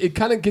 but it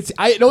kind of gets.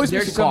 It always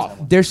makes you cough.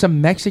 There's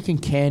some Mexican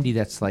candy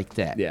that's like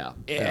that. Yeah.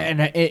 and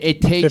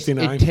it takes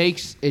 59. Okay.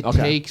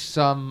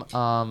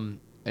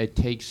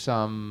 takes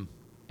some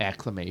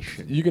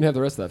acclimation. You can have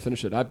the rest of that.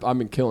 Finish it. I've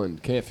been killing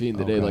caffeine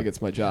today like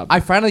it's my job. I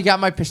finally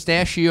got my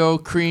pistachio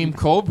cream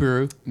cold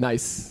brew.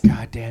 Nice.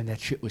 God damn, that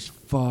shit was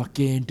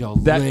fucking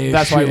delicious.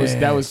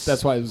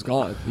 That's why it was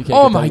gone. You can't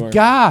Oh get that my anymore.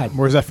 god.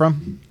 Where's that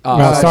from?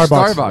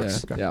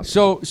 Starbucks. Yeah.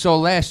 So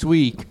last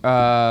week,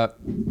 or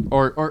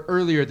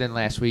earlier than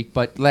last week,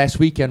 but last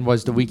weekend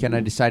was the weekend I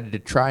decided to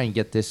try and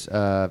get this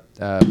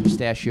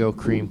pistachio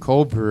cream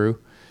cold brew,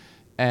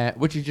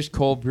 which is just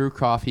cold brew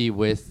coffee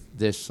with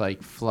this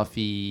like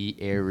fluffy,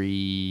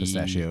 airy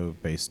Pistachio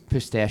based.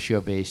 cream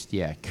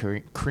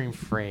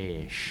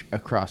fraiche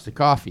across the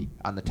coffee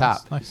on the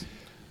top. Nice.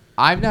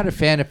 I'm not a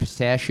fan of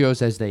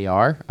pistachios as they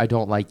are. I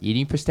don't like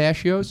eating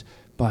pistachios.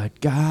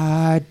 But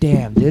god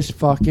damn, this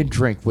fucking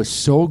drink was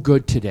so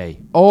good today.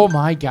 Oh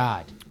my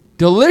god.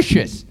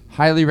 Delicious.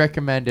 Highly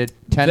recommended.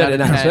 10 out of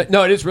 10.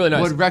 No, it is really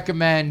nice. Would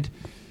recommend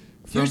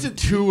Here's from the-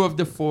 2 of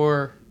the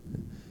 4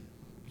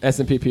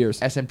 S&P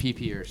peers. S&P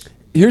peers.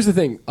 Here's the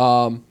thing.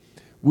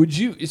 Would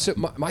you? So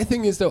my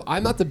thing is though,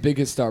 I'm not the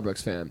biggest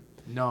Starbucks fan.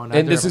 No,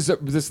 And this is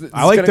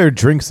I like their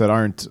drinks that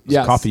aren't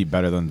Yes. coffee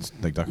better than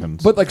like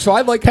Dunkin's. But like, so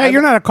I like. Pat,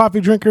 you're not a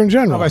coffee drinker in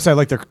general. No, I said I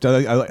like their.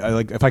 I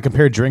like if I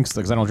compare drinks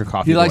because I don't drink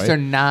coffee. He likes either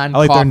their way. non-coffee I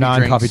like their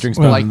non-coffee drinks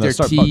better like than their the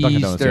Dunkin'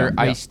 teas, Donuts, their yeah.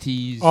 iced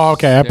teas. Oh,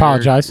 okay, I their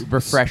apologize.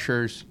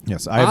 Refreshers.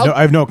 Yes,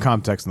 I have no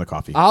context in the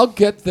coffee. I'll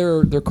get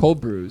their cold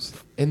brews,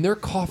 and their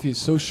coffee is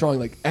so strong.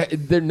 Like,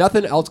 there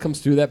nothing else comes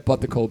through that but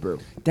the cold brew.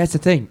 That's the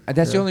thing.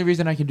 That's the only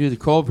reason I can do the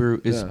cold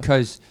brew is Yeah.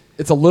 because,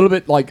 It's a little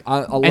bit like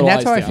a little. and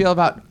that's how I iced, yeah. feel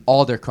about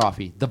all their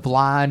coffee. The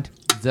blonde,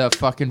 the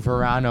fucking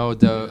Verano,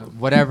 the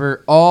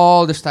whatever,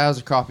 all the styles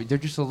of coffee. They're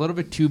just a little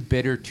bit too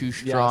bitter, too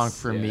strong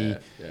Yes, for yeah, me.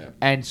 yeah.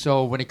 And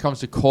so when it comes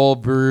to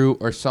cold brew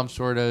or some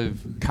sort of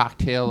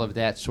cocktail of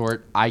that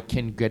sort, I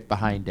can get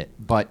behind it.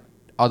 But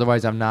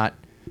otherwise, I'm not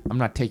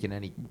taking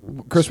any.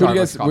 Chris, what do you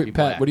guys? Starbucks coffee Pat,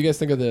 black. what do you guys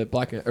think of the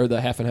black or the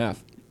half and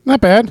half?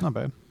 Not bad. Not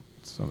bad.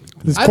 So,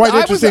 It's quite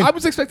interesting. I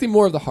was expecting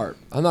more of the heart.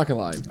 I'm not gonna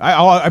lie.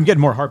 I'm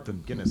getting more harp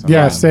than Guinness.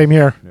 Yeah, same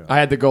here. I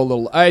had to go a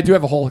little. I do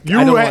have a whole. I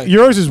don't like-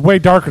 Yours is way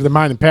darker than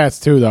mine and Pat's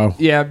too, though.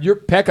 yeah, your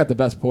Pat got the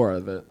best pour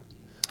of it.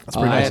 That's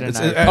pretty I nice. had a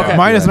It's- nice- Okay.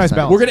 Mine is a nice We're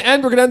balance. We're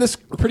gonna end this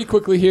pretty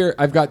quickly here.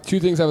 I've got 2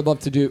 things I would love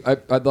to do.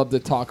 I'd love to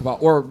talk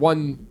about, or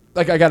one.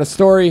 Like I got a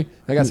story.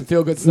 I got some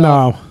feel good stuff.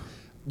 No.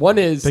 One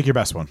is. Take your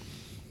best one.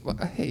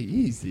 Hey,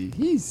 easy.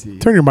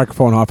 Turn your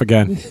microphone off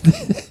again.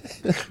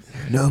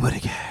 Nobody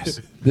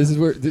cares. This is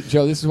where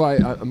Joe. This is why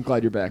I'm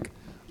glad you're back.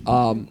 It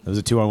was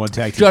a 2-on-1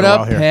 tag team. Shut for a up,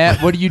 while here.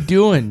 Pat. What are you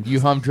doing? You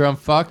humdrum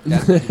fuck.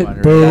 That's what you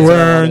wanted, Boo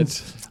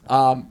right?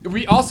 earned.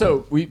 We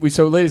also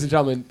so ladies and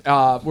gentlemen,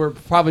 we're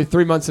probably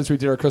 3 months since we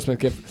did our Christmas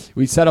gift.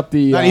 We set up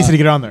the. Not easy to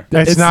get on there.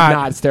 It's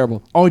not. It's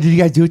terrible. Oh, did you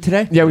guys do it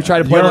today? Yeah, we tried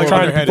to play You're it.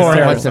 trying to It's before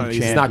terrible. us.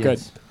 It's not good.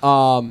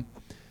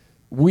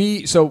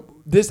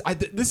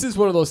 This is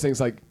one of those things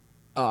like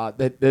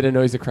that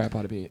annoys the crap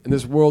out of me. And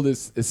this world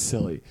is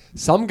silly.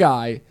 Some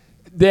guy,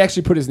 they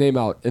actually put his name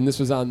out, and this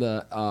was on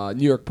the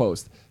New York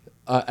Post.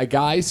 A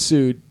guy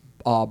sued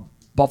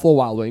Buffalo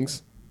Wild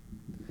Wings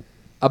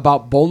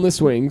about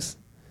boneless wings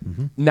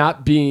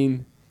not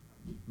being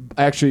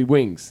actually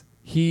wings.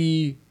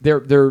 He's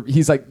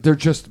like they're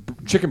just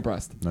chicken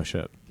breast. No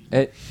shit.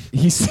 And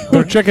They're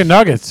sued, chicken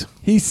nuggets.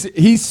 he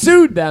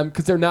sued them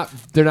because they're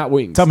not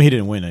wings. Tell me he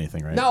didn't win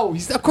anything, right? No,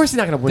 of course he's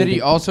not going to win. Did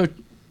he also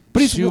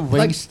But he's sue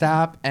like-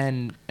 Wingstop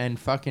and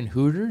fucking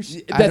Hooters? I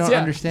That's- don't yeah,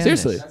 understand.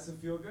 seriously. this. That's a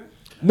feel good.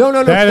 No.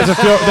 That is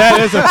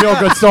a feel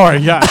good story.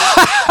 Yeah.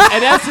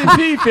 An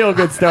S&P feel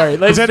good story.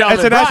 Ladies and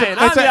gentlemen, Brian,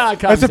 on the Odd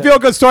it's a Concept. feel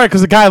good story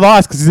because the guy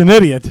lost because he's an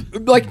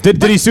idiot. Like,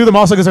 Did he sue them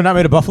also because they're not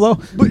made of buffalo?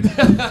 but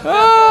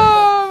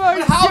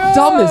how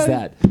dumb is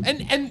that?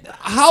 And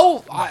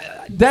how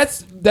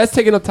that's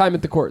taking up time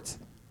at the courts.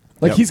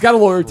 Like Yep. he's got a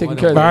lawyer taking What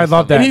a care of that. I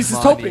love that. And he's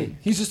just Money. hoping.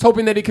 He's just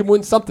hoping that he can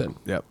win something.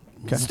 Yep.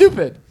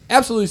 Stupid.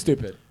 Absolutely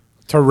stupid.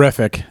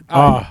 Terrific.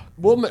 Well,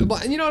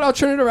 you know what? I'll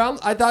turn it around.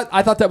 I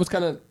thought that was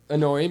kind of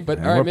annoying, but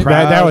all right, maybe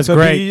that was to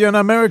great. Be an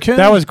American.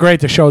 That was great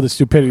to show the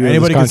stupidity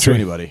Anybody of can this sue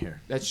country. anybody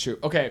here. that's true.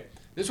 Okay,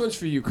 this one's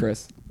for you,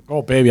 Chris.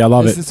 Oh, baby, I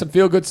love This it. is some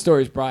feel good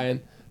stories,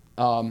 Brian.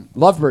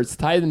 Lovebirds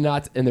tie the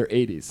knots in their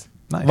 80s.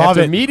 Nice. Love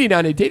After it. meeting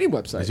on a dating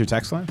website. Is your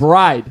text line?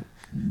 Bride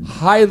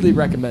highly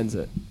recommends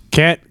it.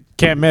 Can't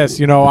miss.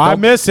 You know, I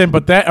miss him,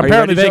 but that Are you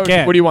apparently ready, they Joe?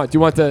 can't. What do you want? Do you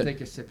want to?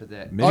 Take a sip of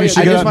that. Maybe Oh, you yeah, should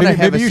I get just on, wanna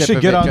maybe, have maybe a you sip should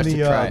of get it on just to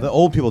try it. the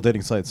old people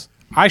dating sites.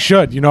 I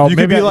should. You know, You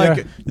maybe could be I-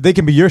 like they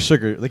can be your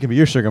sugar. They can be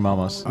your sugar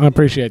mamas. I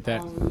appreciate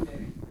that.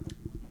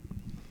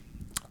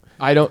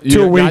 I don't. 2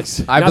 you're weeks.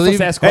 Not, I not believe- supposed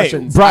to ask Hey,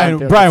 questions.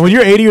 Brian, when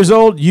you're 80 years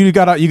old, you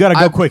gotta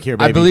go quick here,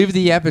 baby. I believe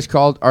the app is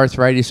called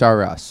Arthritis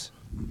R Us.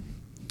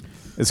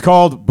 It's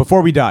called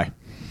Before We Die.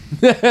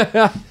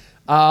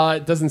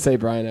 It doesn't say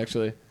Brian,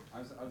 actually.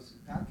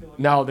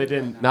 No, they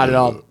didn't. Not at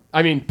all.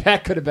 I mean,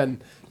 Peck could have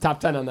been top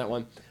 10 on that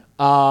one.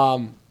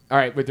 All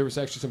right, but there was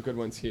actually some good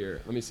ones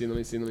here. Let me see.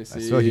 I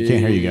feel like you can't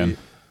hear you again.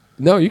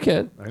 No, you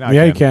can.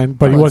 Yeah, you can,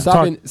 but Come he on, wasn't stop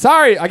talking. being-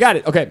 Sorry, I got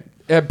it. Okay.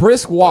 A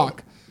brisk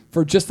walk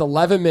for just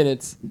 11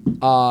 minutes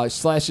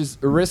slashes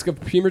a risk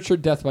of premature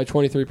death by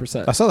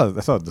 23%. I saw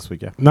that this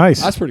week. Yeah.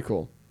 Nice. That's pretty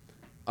cool.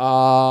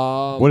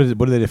 What do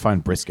they define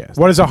brisk as?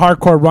 What does a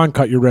hardcore run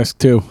cut your risk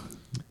to?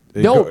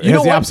 No, It you has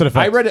know the what? opposite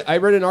effect. I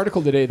read an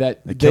article today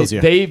that It kills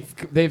you.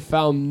 they've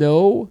found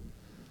no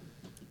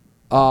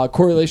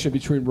correlation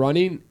between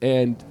running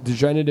and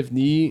degenerative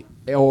knee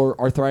or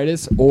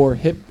arthritis or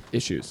hip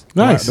issues.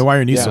 Nice. Why are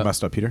your knees so Yeah.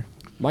 messed up, Peter?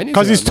 My knees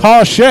Because he's aren't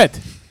tall as shit.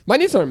 My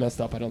knees aren't messed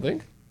up. I don't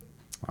think.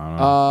 I don't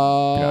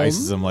know. You know,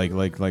 ices him like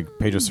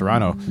Pedro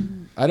Serrano.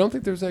 I don't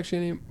think there's actually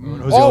any.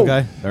 Who's the old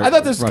guy? I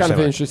thought this was Rush kind of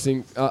an hour.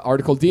 interesting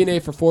article.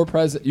 DNA for 4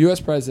 U.S.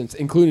 presidents,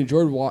 including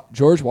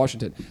George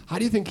Washington. How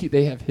do you think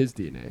they have his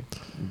DNA?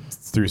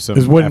 Through some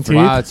His wooden after- teeth?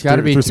 Wow, it's got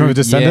to be through some of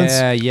his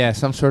descendants? Yeah,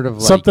 some sort of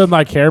like Something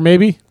like hair,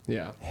 maybe.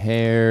 Yeah.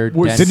 hair.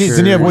 Didn't he have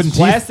dentures. wooden teeth?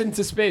 Blasted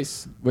into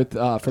space with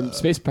from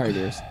Space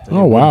Pioneers.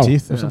 Oh, wow.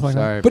 Teeth or Yeah, something like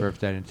that. sorry, But-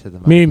 burped that into the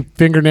mic. I mean,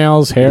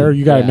 fingernails, hair.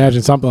 You got to Yeah.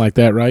 imagine something like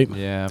that, right?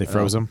 Yeah, They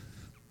froze him.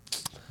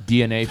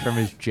 DNA from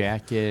his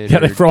jacket. Yeah,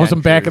 they or froze him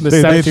back in the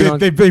dentures.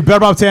 They 1700s.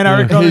 brought him up to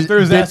Antarctica. His Threw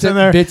his ass in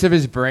there. bits of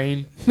his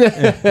brain.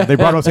 They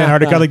brought him up to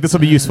Antarctica. Like, this will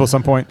be useful at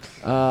some point.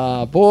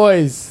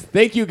 Boys,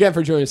 thank you again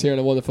for joining us here on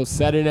a wonderful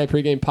Saturday Night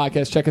Pregame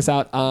Podcast. Check us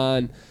out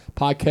on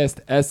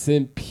Podcast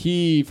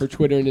SMP for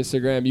Twitter and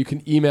Instagram. You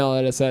can email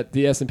at us at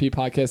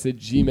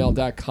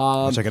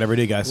thesmpodcast@gmail.com. Check it every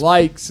day, guys.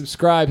 Like,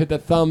 subscribe, hit the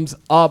thumbs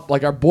up,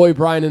 like our boy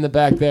Brian in the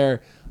back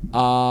there.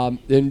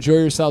 Enjoy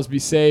yourselves, be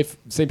safe.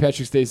 St.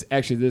 Patrick's Day is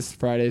actually this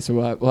Friday, so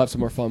we'll have some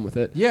more fun with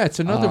it. Yeah, it's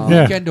another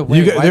Yeah. weekend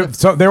away.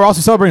 They were also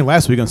celebrating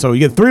last weekend, so you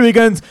get 3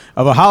 weekends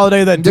of a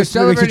holiday that They're just makes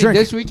you celebrating drink.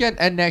 this weekend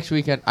and next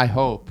weekend, I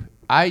hope.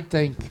 I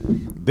think.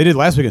 They did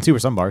last weekend too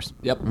with some bars.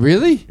 Yep.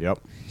 Really? Yep.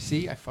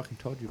 See, I fucking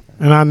told you.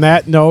 And on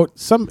that note,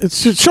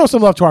 show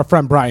some love to our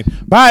friend Brian.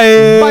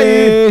 Bye.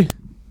 Bye.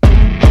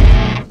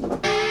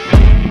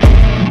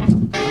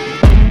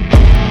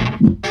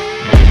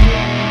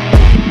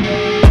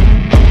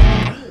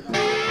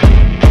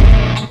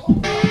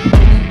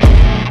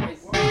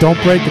 Don't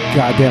break the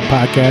goddamn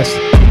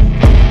podcast.